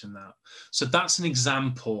engage in that. So that's an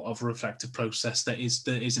example of a reflective process that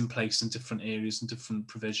is in place in different areas and different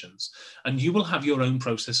provisions. And you will have your own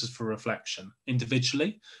processes for reflection,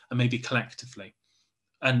 individually and maybe collectively.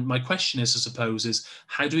 And my question is, I suppose, is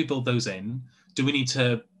how do we build those in? Do we need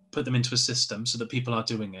to put them into a system so that people are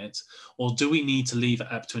doing it? Or do we need to leave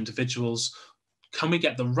it up to individuals? Can we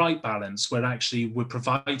get the right balance where actually we're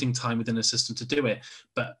providing time within a system to do it,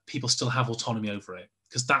 but people still have autonomy over it?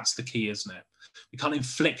 Because that's the key, isn't it? We can't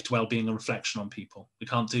inflict well-being and reflection on people. We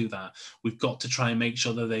can't do that. We've got to try and make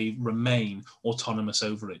sure that they remain autonomous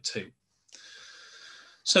over it too.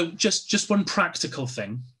 So just one practical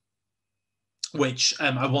thing, which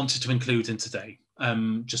I wanted to include in today,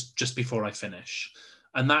 just before I finish.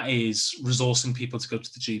 And that is resourcing people to go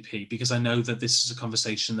to the GP, because I know that this is a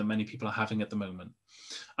conversation that many people are having at the moment.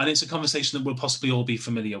 And it's a conversation that we'll possibly all be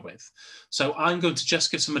familiar with. So I'm going to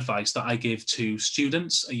just give some advice that I give to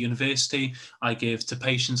students at university, I give to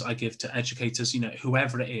patients, I give to educators,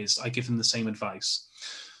 whoever it is, I give them the same advice.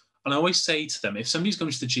 And I always say to them, if somebody's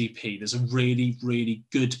going to the GP, there's a really, really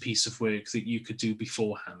good piece of work that you could do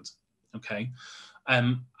beforehand, okay?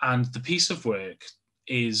 And the piece of work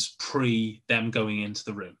is pre them going into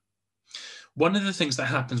the room. One of the things that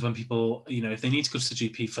happens when people, if they need to go to the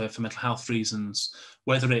GP for mental health reasons,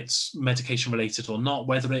 whether it's medication related or not,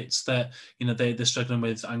 whether it's that, they're struggling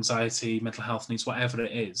with anxiety, mental health needs, whatever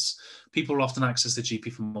it is, people will often access the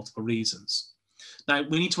GP for multiple reasons. Now,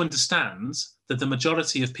 we need to understand that the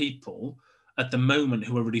majority of people at the moment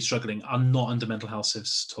who are really struggling are not under mental health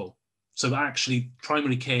services at all. So actually,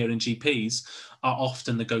 primary care and GPs are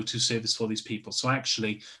often the go-to service for these people. So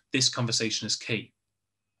actually, this conversation is key.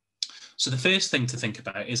 So the first thing to think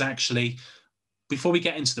about is actually, before we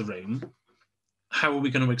get into the room, how are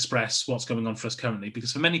we going to express what's going on for us currently?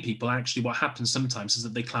 Because for many people, actually, what happens sometimes is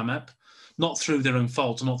that they clam up, not through their own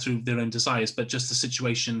fault or not through their own desires, but just the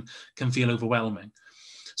situation can feel overwhelming.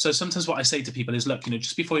 So sometimes what I say to people is, look,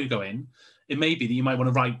 just before you go in, it may be that you might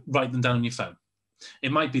want to write them down on your phone.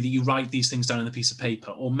 It might be that you write these things down on a piece of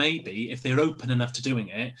paper, or maybe if they're open enough to doing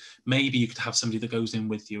it, maybe you could have somebody that goes in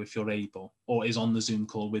with you if you're able, or is on the Zoom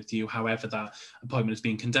call with you, however that appointment is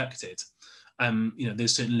being conducted.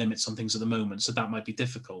 There's certain limits on things at the moment, so that might be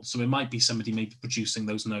difficult. So it might be somebody maybe producing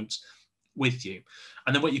those notes with you.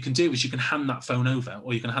 And then what you can do is you can hand that phone over,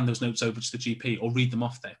 or you can hand those notes over to the GP, or read them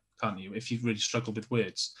off there, can't you, if you've really struggled with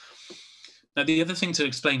words. Now, the other thing to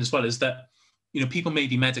explain as well is that, people may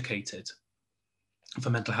be medicated for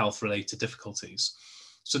mental health related difficulties.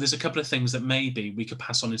 So there's a couple of things that maybe we could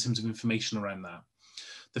pass on in terms of information around that.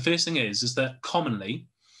 The first thing is that commonly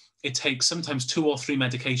it takes sometimes 2 or 3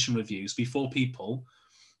 medication reviews before people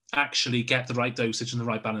actually get the right dosage and the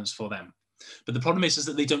right balance for them. But the problem is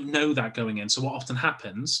that they don't know that going in. So what often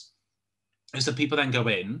happens is that people then go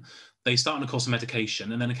in, they start on a course of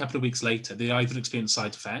medication, and then a couple of weeks later, they either experience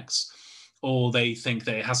side effects, or they think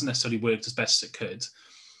that it hasn't necessarily worked as best as it could.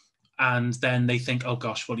 And then they think, oh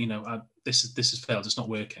gosh, well, this has failed, it's not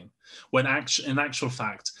working. When in actual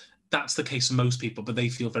fact, that's the case for most people, but they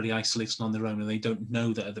feel very isolated on their own and they don't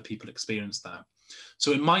know that other people experience that.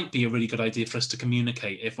 So it might be a really good idea for us to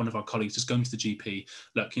communicate if one of our colleagues is going to the GP,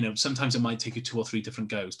 look, sometimes it might take you 2 or 3 different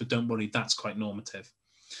goes, but don't worry, that's quite normative.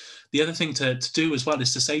 The other thing to do as well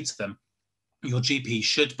is to say to them, your GP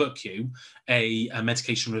should book you a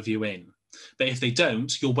medication review in. But if they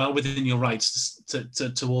don't, you're well within your rights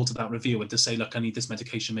to order that review and to say, look, I need this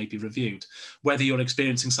medication may be reviewed, whether you're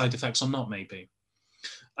experiencing side effects or not, maybe.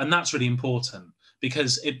 And that's really important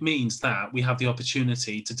because it means that we have the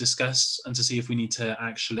opportunity to discuss and to see if we need to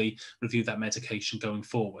actually review that medication going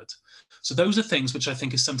forward. So those are things which I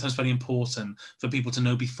think is sometimes very important for people to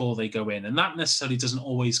know before they go in. And that necessarily doesn't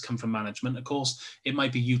always come from management. Of course, it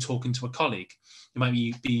might be you talking to a colleague. It might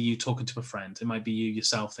be you talking to a friend. It might be you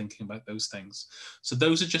yourself thinking about those things. So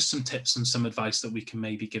those are just some tips and some advice that we can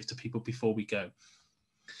maybe give to people before we go.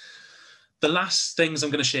 The last things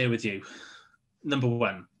I'm going to share with you. Number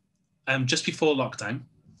one, just before lockdown,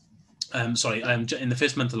 in the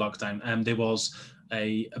first month of lockdown, there was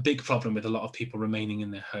a big problem with a lot of people remaining in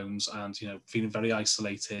their homes and, feeling very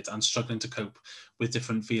isolated and struggling to cope with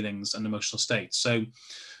different feelings and emotional states. So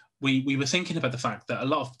we were thinking about the fact that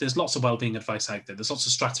there's lots of wellbeing advice out there. There's lots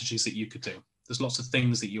of strategies that you could do. There's lots of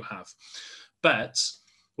things that you have. But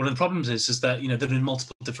one of the problems is that, they're in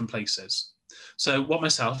multiple different places. So what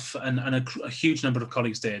myself and a huge number of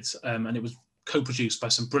colleagues did, and it was co-produced by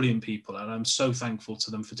some brilliant people, and I'm so thankful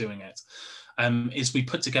to them for doing it, is we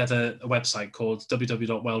put together a website called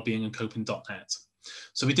www.wellbeingandcoping.net.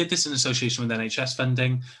 So we did this in association with NHS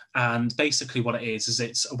funding, and basically what it is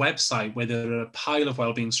it's a website where there are a pile of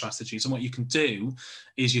wellbeing strategies, and what you can do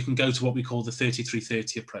is you can go to what we call the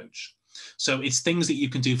 33-30 approach. So it's things that you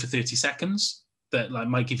can do for 30 seconds that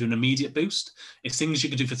might give you an immediate boost. It's things you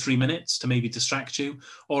can do for 3 minutes to maybe distract you,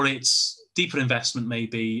 or it's deeper investment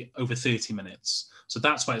maybe over 30 minutes. So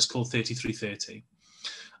that's why it's called 33-30.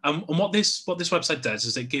 And what this website does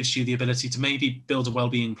is it gives you the ability to maybe build a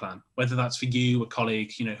wellbeing plan, whether that's for you, a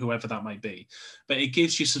colleague, whoever that might be. But it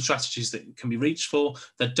gives you some strategies that can be reached for,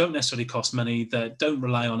 that don't necessarily cost money, that don't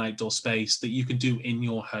rely on outdoor space, that you can do in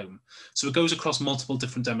your home. So it goes across multiple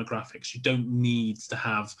different demographics. You don't need to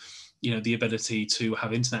have the ability to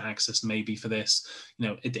have internet access maybe for this.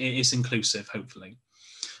 It is inclusive, hopefully.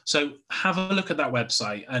 So have a look at that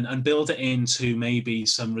website and build it into maybe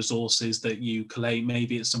some resources that you collate.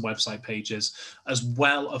 Maybe it's some website pages, as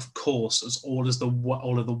well, of course, as all of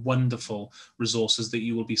the wonderful resources that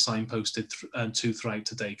you will be signposted to throughout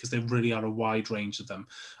today, because there really are a wide range of them.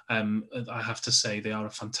 I have to say they are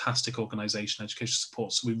a fantastic organisation, education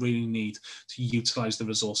support. So we really need to utilise the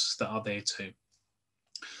resources that are there too.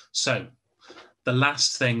 So the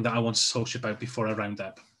last thing that I want to talk to you about before I round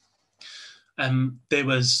up. There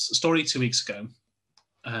was a story 2 weeks ago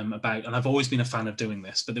about, and I've always been a fan of doing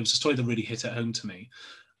this, but there was a story that really hit it home to me.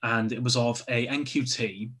 And it was of a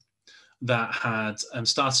NQT that had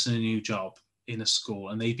started a new job in a school,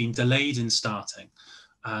 and they'd been delayed in starting.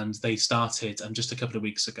 And they started just a couple of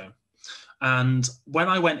weeks ago. And when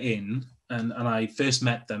I went in and I first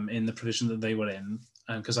met them in the provision that they were in,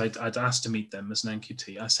 because I'd asked to meet them as an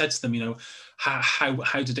NQT, I said to them,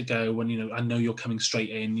 how did it go when, I know you're coming straight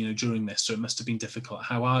in, during this, so it must have been difficult.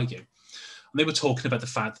 How are you? And they were talking about the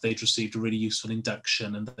fact that they'd received a really useful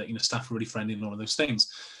induction and that, staff were really friendly and all of those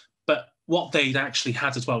things. But what they'd actually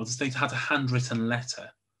had as well was they'd had a handwritten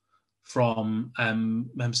letter from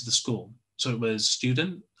members of the school. So it was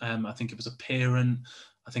student, I think it was a parent,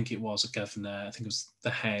 I think it was a governor, I think it was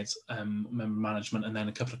the head, member management, and then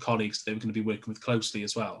a couple of colleagues that they were going to be working with closely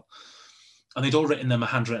as well. And they'd all written them a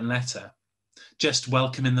handwritten letter, just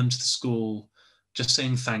welcoming them to the school, just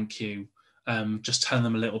saying thank you, just telling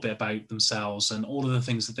them a little bit about themselves and all of the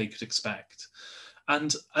things that they could expect.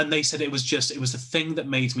 And they said it was the thing that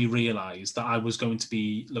made me realise that I was going to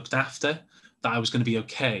be looked after, that I was going to be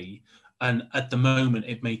okay. And at the moment,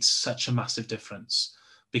 it made such a massive difference,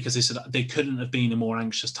 because they said they couldn't have been a more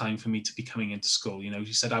anxious time for me to be coming into school.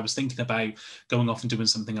 He said, I was thinking about going off and doing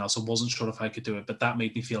something else. I wasn't sure if I could do it, but that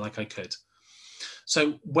made me feel like I could.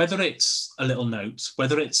 So whether it's a little note,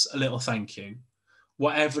 whether it's a little thank you,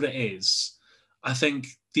 whatever it is, I think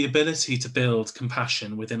the ability to build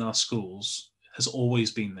compassion within our schools has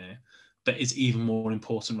always been there, but it's even more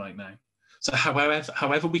important right now. So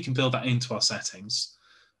however we can build that into our settings,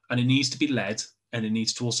 and it needs to be led, and it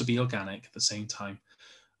needs to also be organic at the same time.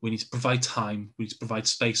 We need to provide time, we need to provide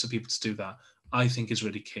space for people to do that, I think is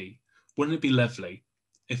really key. Wouldn't it be lovely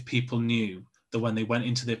if people knew that when they went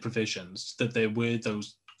into their provisions, that there were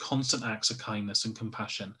those constant acts of kindness and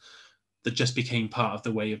compassion that just became part of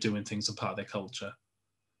the way of doing things and part of their culture?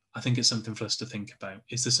 I think it's something for us to think about.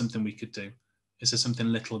 Is there something we could do? Is there something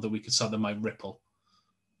little that we could start that might ripple?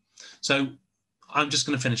 So I'm just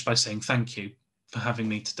going to finish by saying thank you for having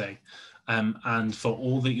me today, and for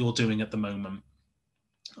all that you're doing at the moment.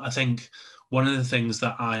 I think one of the things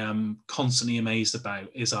that I am constantly amazed about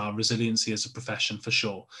is our resiliency as a profession, for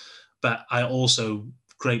sure. But I also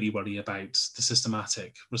greatly worry about the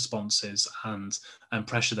systematic responses and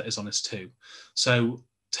pressure that is on us too. So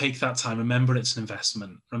take that time, remember it's an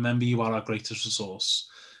investment. Remember you are our greatest resource.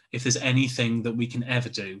 If there's anything that we can ever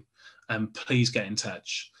do, please get in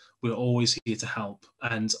touch. We're always here to help.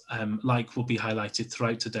 And like will be highlighted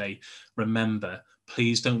throughout today, remember,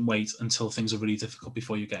 please don't wait until things are really difficult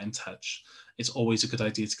before you get in touch. It's always a good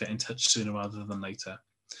idea to get in touch sooner rather than later.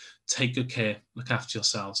 Take good care, look after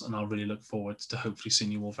yourselves, and I'll really look forward to hopefully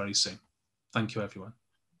seeing you all very soon. Thank you, everyone.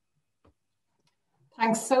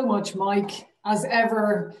 Thanks so much, Mike. As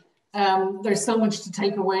ever, there's so much to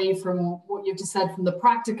take away from what you've just said, from the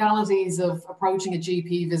practicalities of approaching a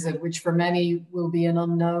GP visit, which for many will be an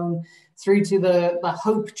unknown, through to the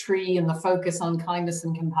hope tree and the focus on kindness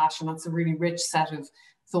and compassion. That's a really rich set of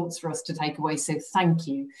thoughts for us to take away, so thank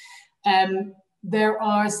you. There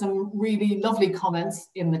are some really lovely comments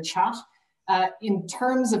in the chat. In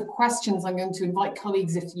terms of questions, I'm going to invite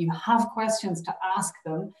colleagues, if you have questions, to ask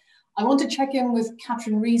them. I want to check in with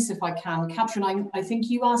Catherine Rees if I can. Catherine, I think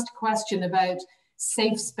you asked a question about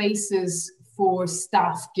safe spaces for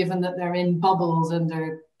staff, given that they're in bubbles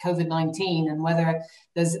under COVID-19, and whether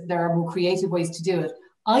there are more creative ways to do it.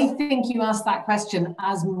 I think you asked that question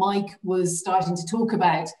as Mike was starting to talk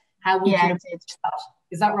about how we can approach that.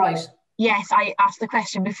 Is that right? Yes, I asked the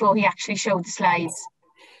question before he actually showed the slides.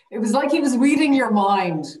 It was like he was reading your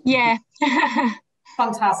mind. Yeah.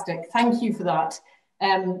 Fantastic. Thank you for that.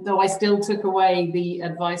 Though I still took away the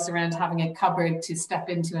advice around having a cupboard to step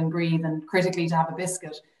into and breathe, and critically to have a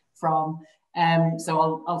biscuit from.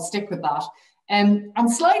 So I'll stick with that. And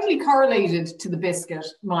slightly correlated to the biscuit,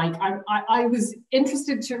 Mike, I was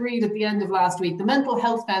interested to read at the end of last week, the Mental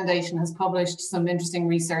Health Foundation has published some interesting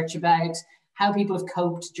research about how people have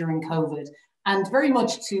coped during COVID. And very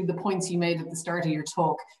much to the points you made at the start of your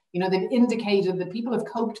talk, you know, they've indicated that people have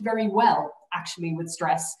coped very well, actually, with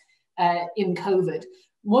stress in COVID.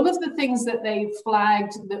 One of the things that they've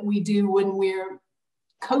flagged that we do when we're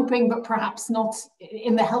coping, but perhaps not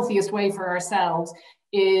in the healthiest way for ourselves,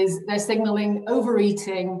 is they're signaling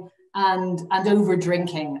overeating and over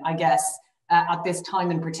drinking, I guess, at this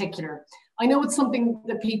time in particular. I know it's something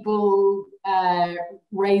that people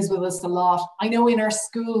raise with us a lot. I know in our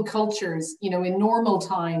school cultures, you know, in normal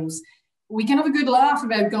times, we can have a good laugh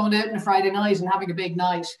about going out on a Friday night and having a big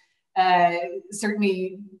night,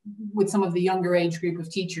 certainly with some of the younger age group of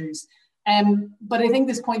teachers. But I think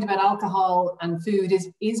this point about alcohol and food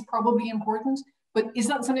is probably important. But is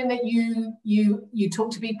that something that you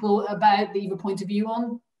talk to people about, that you have a point of view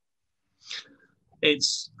on?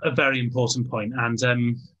 It's a very important point.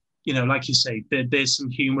 And, you know, like you say, there's some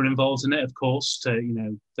humour involved in it, of course,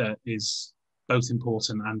 that is both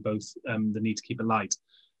important and both the need to keep it light.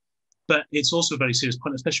 But it's also a very serious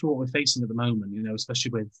point, especially what we're facing at the moment, you know,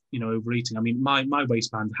 especially with, you know, overeating. I mean, my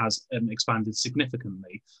waistband has expanded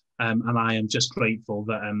significantly. And I am just grateful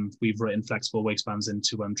that we've written flexible waistbands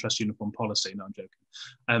into trust uniform policy. No, I'm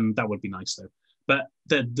joking. That would be nice, though. But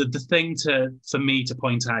the thing for me to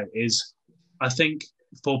point out is, I think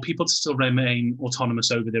for people to still remain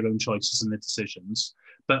autonomous over their own choices and their decisions.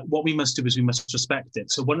 But what we must do is we must respect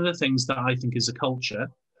it. So one of the things that I think is a culture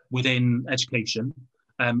within education,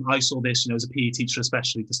 I saw this, you know, as a PE teacher,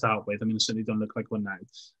 especially to start with. I mean, I certainly don't look like one now.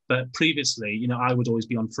 But previously, you know, I would always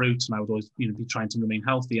be on fruit and I would always, you know, be trying to remain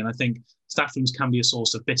healthy. And I think staff rooms can be a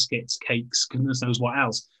source of biscuits, cakes, goodness knows what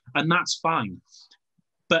else. And that's fine.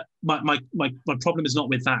 But my problem is not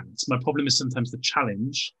with that. My problem is sometimes the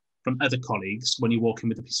challenge from other colleagues when you walk in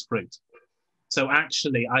with a piece of fruit. So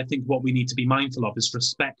actually, I think what we need to be mindful of is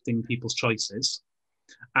respecting people's choices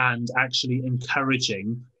and actually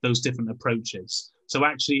encouraging those different approaches. So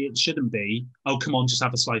actually, it shouldn't be, oh, come on, just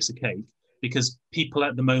have a slice of cake, because people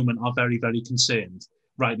at the moment are very, very concerned,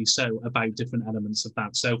 rightly so, about different elements of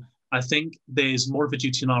that. So I think there's more of a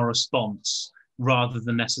duty in our response rather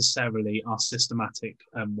than necessarily our systematic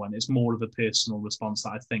one. It's more of a personal response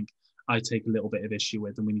that I think I take a little bit of issue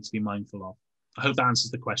with and we need to be mindful of. I hope that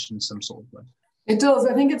answers the question in some sort of way. It does.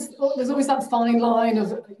 I think there's always that fine line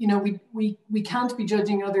of, you know, we can't be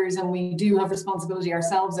judging others, and we do have responsibility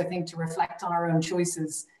ourselves, I think, to reflect on our own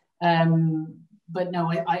choices. But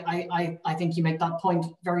no, I think you make that point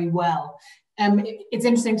very well. It's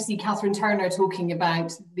interesting to see Catherine Turner talking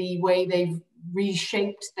about the way they've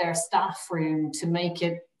reshaped their staff room to make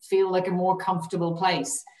it feel like a more comfortable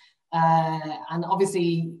place. And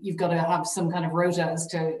obviously you've got to have some kind of rota as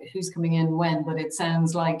to who's coming in when, but it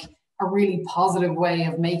sounds like a really positive way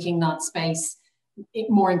of making that space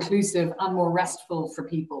more inclusive and more restful for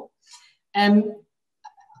people.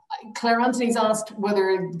 Claire Anthony's asked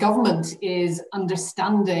whether government is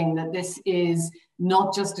understanding that this is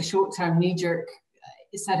not just a short-term knee-jerk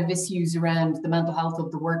set of issues around the mental health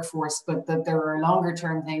of the workforce, but that there are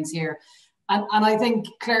longer-term things here. And I think,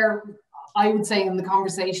 Claire, I would say in the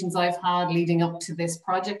conversations I've had leading up to this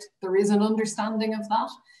project, there is an understanding of that.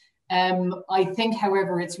 I think,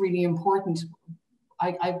 however, it's really important.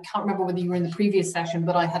 I can't remember whether you were in the previous session,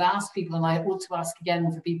 but I had asked people, and I ought to ask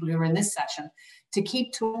again for people who are in this session, to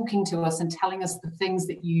keep talking to us and telling us the things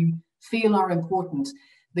that you feel are important.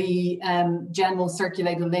 The Jen will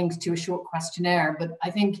circulate a link to a short questionnaire, but I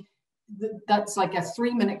think that's like a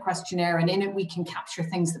 3-minute questionnaire, and in it we can capture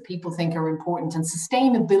things that people think are important. And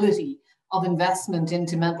sustainability of investment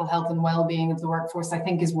into mental health and well-being of the workforce, I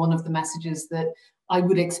think, is one of the messages that I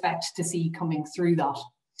would expect to see coming through that.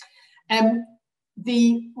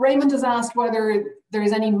 Raymond has asked whether there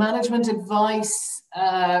is any management advice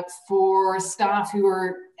for staff who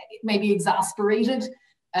are maybe exasperated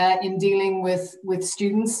in dealing with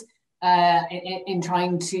students in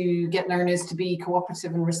trying to get learners to be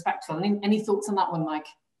cooperative and respectful. Any thoughts on that one, Mike?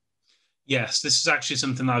 Yes, this is actually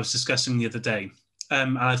something I was discussing the other day.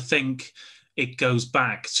 I think it goes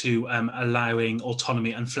back to allowing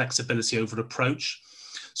autonomy and flexibility over approach.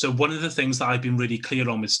 So one of the things that I've been really clear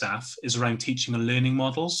on with staff is around teaching and learning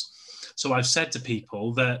models. So I've said to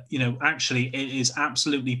people that, actually it is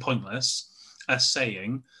absolutely pointless us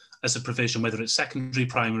saying as a provision, whether it's secondary,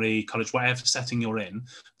 primary, college, whatever setting you're in,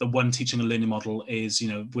 the one teaching and learning model is,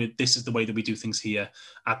 this is the way that we do things here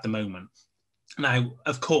at the moment. Now,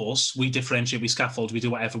 of course, we differentiate, we scaffold, we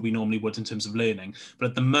do whatever we normally would in terms of learning. But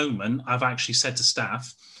at the moment, I've actually said to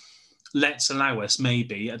staff, let's allow us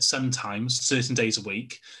maybe at some times, certain days a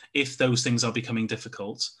week, if those things are becoming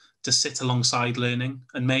difficult, to sit alongside learning.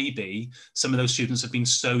 And maybe some of those students have been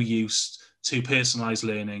so used to personalised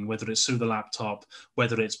learning, whether it's through the laptop,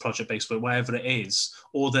 whether it's project-based, but whatever it is,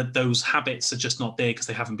 or that those habits are just not there because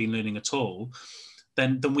they haven't been learning at all,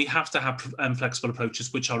 then we have to have flexible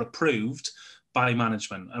approaches which are approved by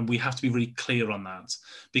management. And we have to be really clear on that,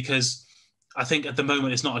 because I think at the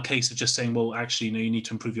moment, it's not a case of just saying, well, actually, you need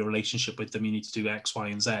to improve your relationship with them. You need to do X, Y,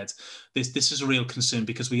 and Z. This is a real concern,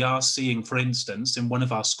 because we are seeing, for instance, in one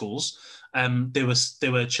of our schools, there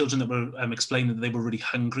were children that were explaining that they were really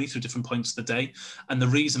hungry through different points of the day. And the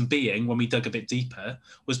reason being, when we dug a bit deeper,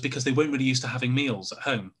 was because they weren't really used to having meals at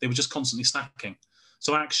home. They were just constantly snacking.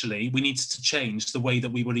 So actually, we needed to change the way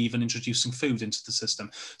that we were even introducing food into the system.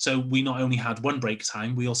 So we not only had one break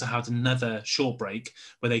time, we also had another short break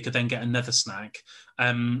where they could then get another snack.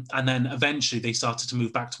 And then eventually they started to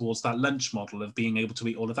move back towards that lunch model of being able to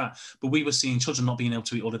eat all of that. But we were seeing children not being able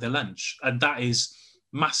to eat all of their lunch. And that is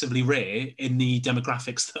massively rare in the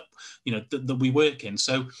demographics that, that we work in.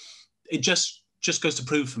 So it just goes to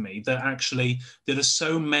prove for me that actually there are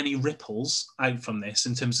so many ripples out from this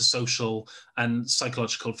in terms of social and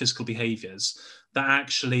psychological, physical behaviours, that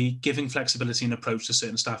actually giving flexibility and approach to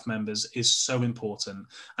certain staff members is so important,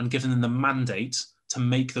 and giving them the mandate to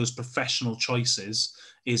make those professional choices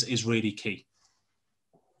is really key.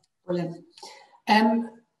 Brilliant.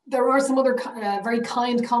 There are some other very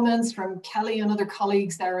kind comments from Kelly and other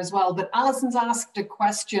colleagues there as well, but Alison's asked a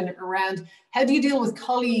question around how do you deal with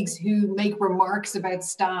colleagues who make remarks about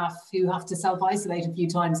staff who have to self-isolate a few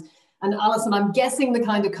times? And Alison, I'm guessing the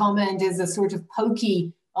kind of comment is a sort of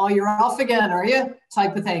pokey, oh, you're off again, are you?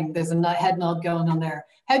 Type of thing. There's a head nod going on there.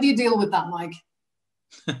 How do you deal with that, Mike?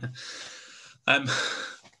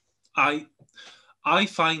 I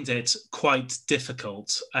find it quite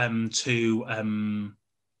difficult to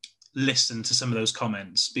listen to some of those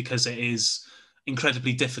comments, because it is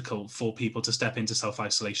incredibly difficult for people to step into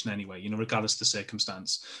self-isolation anyway, regardless of the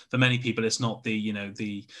circumstance. For many people, it's not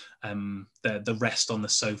the rest on the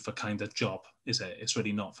sofa kind of job, is it? It's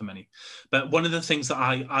really not for many. But one of the things that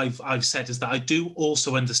I've said is that I do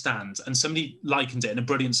also understand, and somebody likened it in a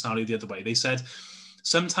brilliant scenario the other way. They said,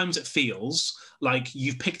 sometimes it feels like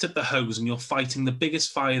you've picked up the hose and you're fighting the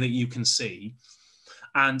biggest fire that you can see,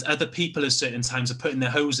 and other people at certain times are putting their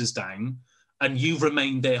hoses down, and you've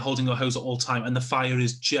remained there holding your hose at all time, and the fire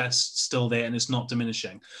is just still there and it's not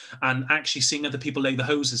diminishing. And actually seeing other people lay the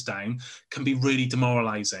hoses down can be really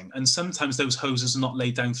demoralizing. And sometimes those hoses are not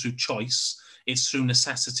laid down through choice, it's through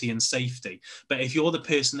necessity and safety. But if you're the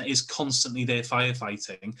person that is constantly there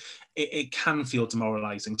firefighting, it can feel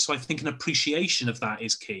demoralizing. So I think an appreciation of that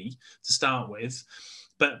is key to start with.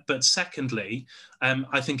 But secondly,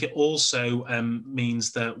 I think it also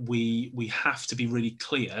means that we have to be really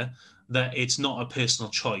clear that it's not a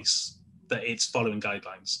personal choice, that it's following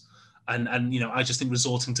guidelines. And you know, I just think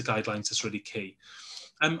resorting to guidelines is really key.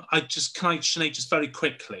 Sinead, just very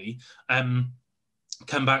quickly,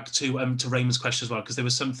 come back to Raymond's question as well, because there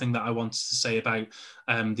was something that I wanted to say about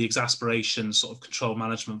the exasperation sort of control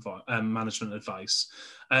management advice.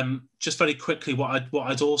 Just very quickly, what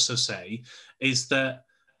I'd also say is that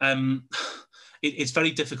it's very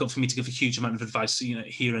difficult for me to give a huge amount of advice, you know,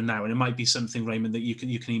 here and now, and it might be something, Raymond, that you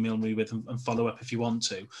can email me with and follow up if you want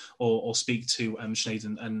to, or speak to Sinead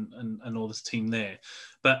and all the team there.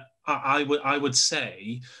 But I would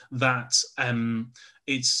say that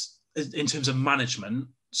it's, in terms of management,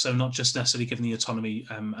 so not just necessarily giving the autonomy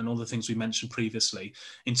and all the things we mentioned previously,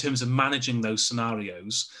 in terms of managing those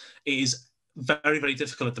scenarios, it is very, very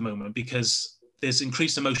difficult at the moment because there's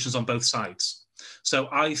increased emotions on both sides. So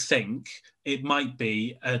I think it might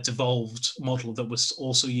be a devolved model that we're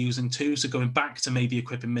also using too. So going back to maybe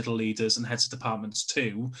equipping middle leaders and heads of departments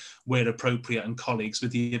too, where appropriate, and colleagues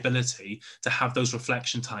with the ability to have those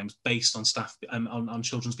reflection times based on staff, on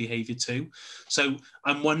children's behaviour too. So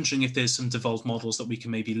I'm wondering if there's some devolved models that we can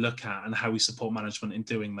maybe look at and how we support management in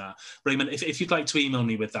doing that. Raymond, if you'd like to email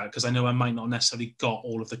me with that, because I know I might not necessarily got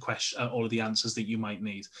all of the answers that you might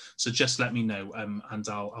need. So just let me know and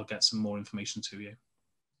I'll get some more information to you.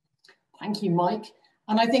 Thank you, Mike.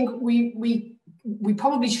 And I think we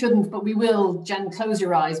probably shouldn't, but we will. Jen, close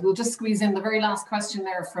your eyes. We'll just squeeze in the very last question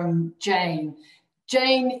there from Jane.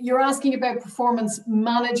 Jane, you're asking about performance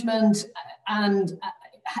management and,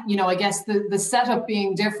 you know, I guess the setup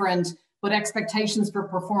being different, but expectations for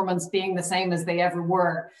performance being the same as they ever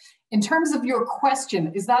were. In terms of your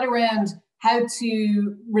question, is that around how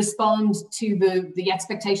to respond to the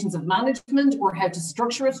expectations of management, or how to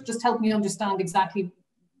structure it? Just help me understand exactly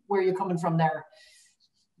where you're coming from there.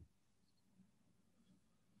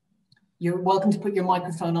 You're welcome to put your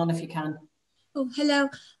microphone on if you can. Oh, hello.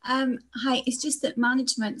 Hi, it's just that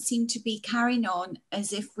management seem to be carrying on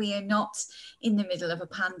as if we are not in the middle of a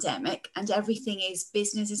pandemic and everything is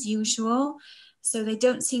business as usual. So they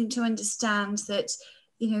don't seem to understand that,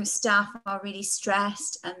 you know, staff are really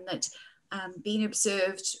stressed, and that being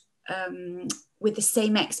observed with the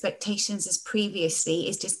same expectations as previously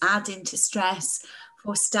is just adding to stress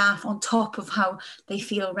for staff on top of how they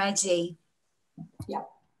feel already. Yeah.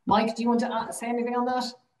 Mike, do you want to say anything on that?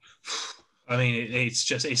 I mean,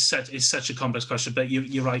 it's such a complex question, but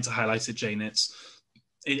you're right to highlight it, Jane.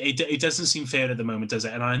 It doesn't seem fair at the moment, does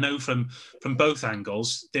it? And I know from both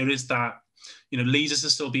angles, there is that, you know, leaders are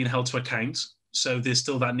still being held to account. So there's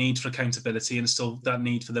still that need for accountability, and still that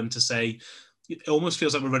need for them to say, it almost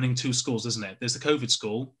feels like we're running two schools, doesn't it? There's the COVID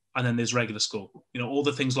school, and then there's regular school. You know, all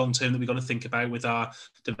the things long term that we've got to think about with our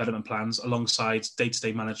development plans alongside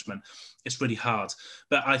day-to-day management. It's really hard.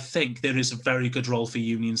 But I think there is a very good role for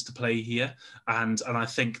unions to play here. And I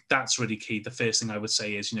think that's really key. The first thing I would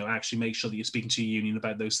say is, you know, actually make sure that you're speaking to your union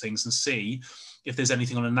about those things and see if there's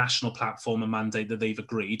anything on a national platform and mandate that they've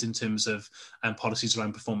agreed in terms of policies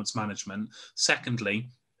around performance management. Secondly,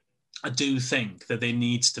 I do think that there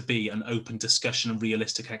needs to be an open discussion and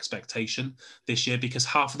realistic expectation this year, because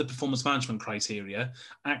half of the performance management criteria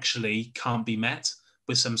actually can't be met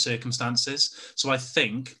with some circumstances. So I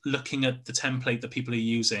think looking at the template that people are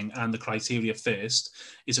using and the criteria first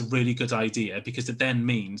is a really good idea, because it then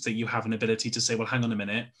means that you have an ability to say, well, hang on a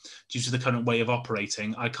minute, due to the current way of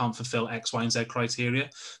operating, I can't fulfill X, Y, and Z criteria.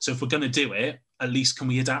 So if we're going to do it, at least can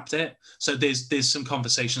we adapt it? So there's some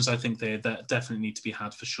conversations I think there that definitely need to be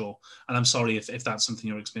had for sure. And I'm sorry if that's something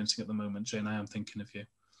you're experiencing at the moment, Jane. I am thinking of you.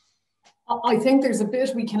 I think there's a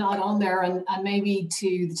bit we can add on there, and maybe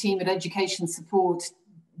to the team at Education Support,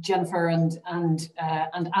 Jennifer and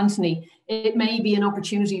Anthony, it may be an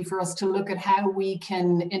opportunity for us to look at how we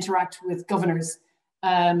can interact with governors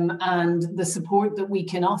and the support that we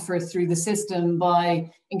can offer through the system by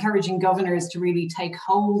encouraging governors to really take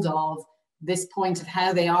hold of this point of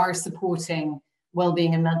how they are supporting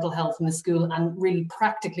wellbeing and mental health in the school, and really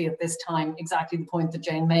practically at this time, exactly the point that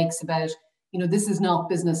Jane makes about, you know, this is not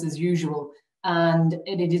business as usual, and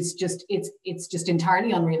it's just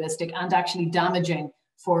entirely unrealistic and actually damaging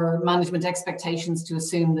for management expectations to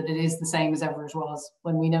assume that it is the same as ever it was,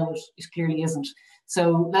 when we know it clearly isn't.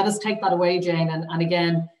 So let us take that away, Jane. And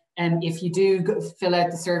again, if you do fill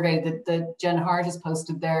out the survey that Jen Hart has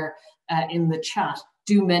posted there in the chat,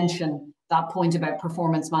 do mention that point about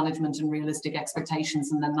performance management and realistic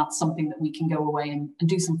expectations, and then that's something that we can go away and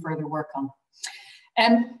do some further work on.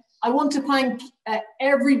 I want to thank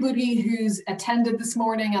everybody who's attended this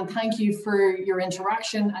morning, and thank you for your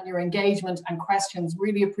interaction and your engagement and questions.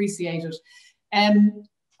 Really appreciate it.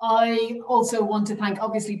 I also want to thank,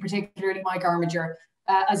 obviously, particularly Mike Armiger,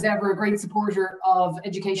 as ever, a great supporter of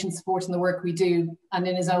education support and the work we do, and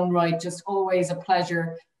in his own right, just always a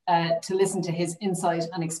pleasure to listen to his insight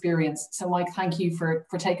and experience. So Mike, thank you for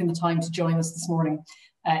taking the time to join us this morning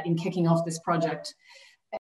in kicking off this project.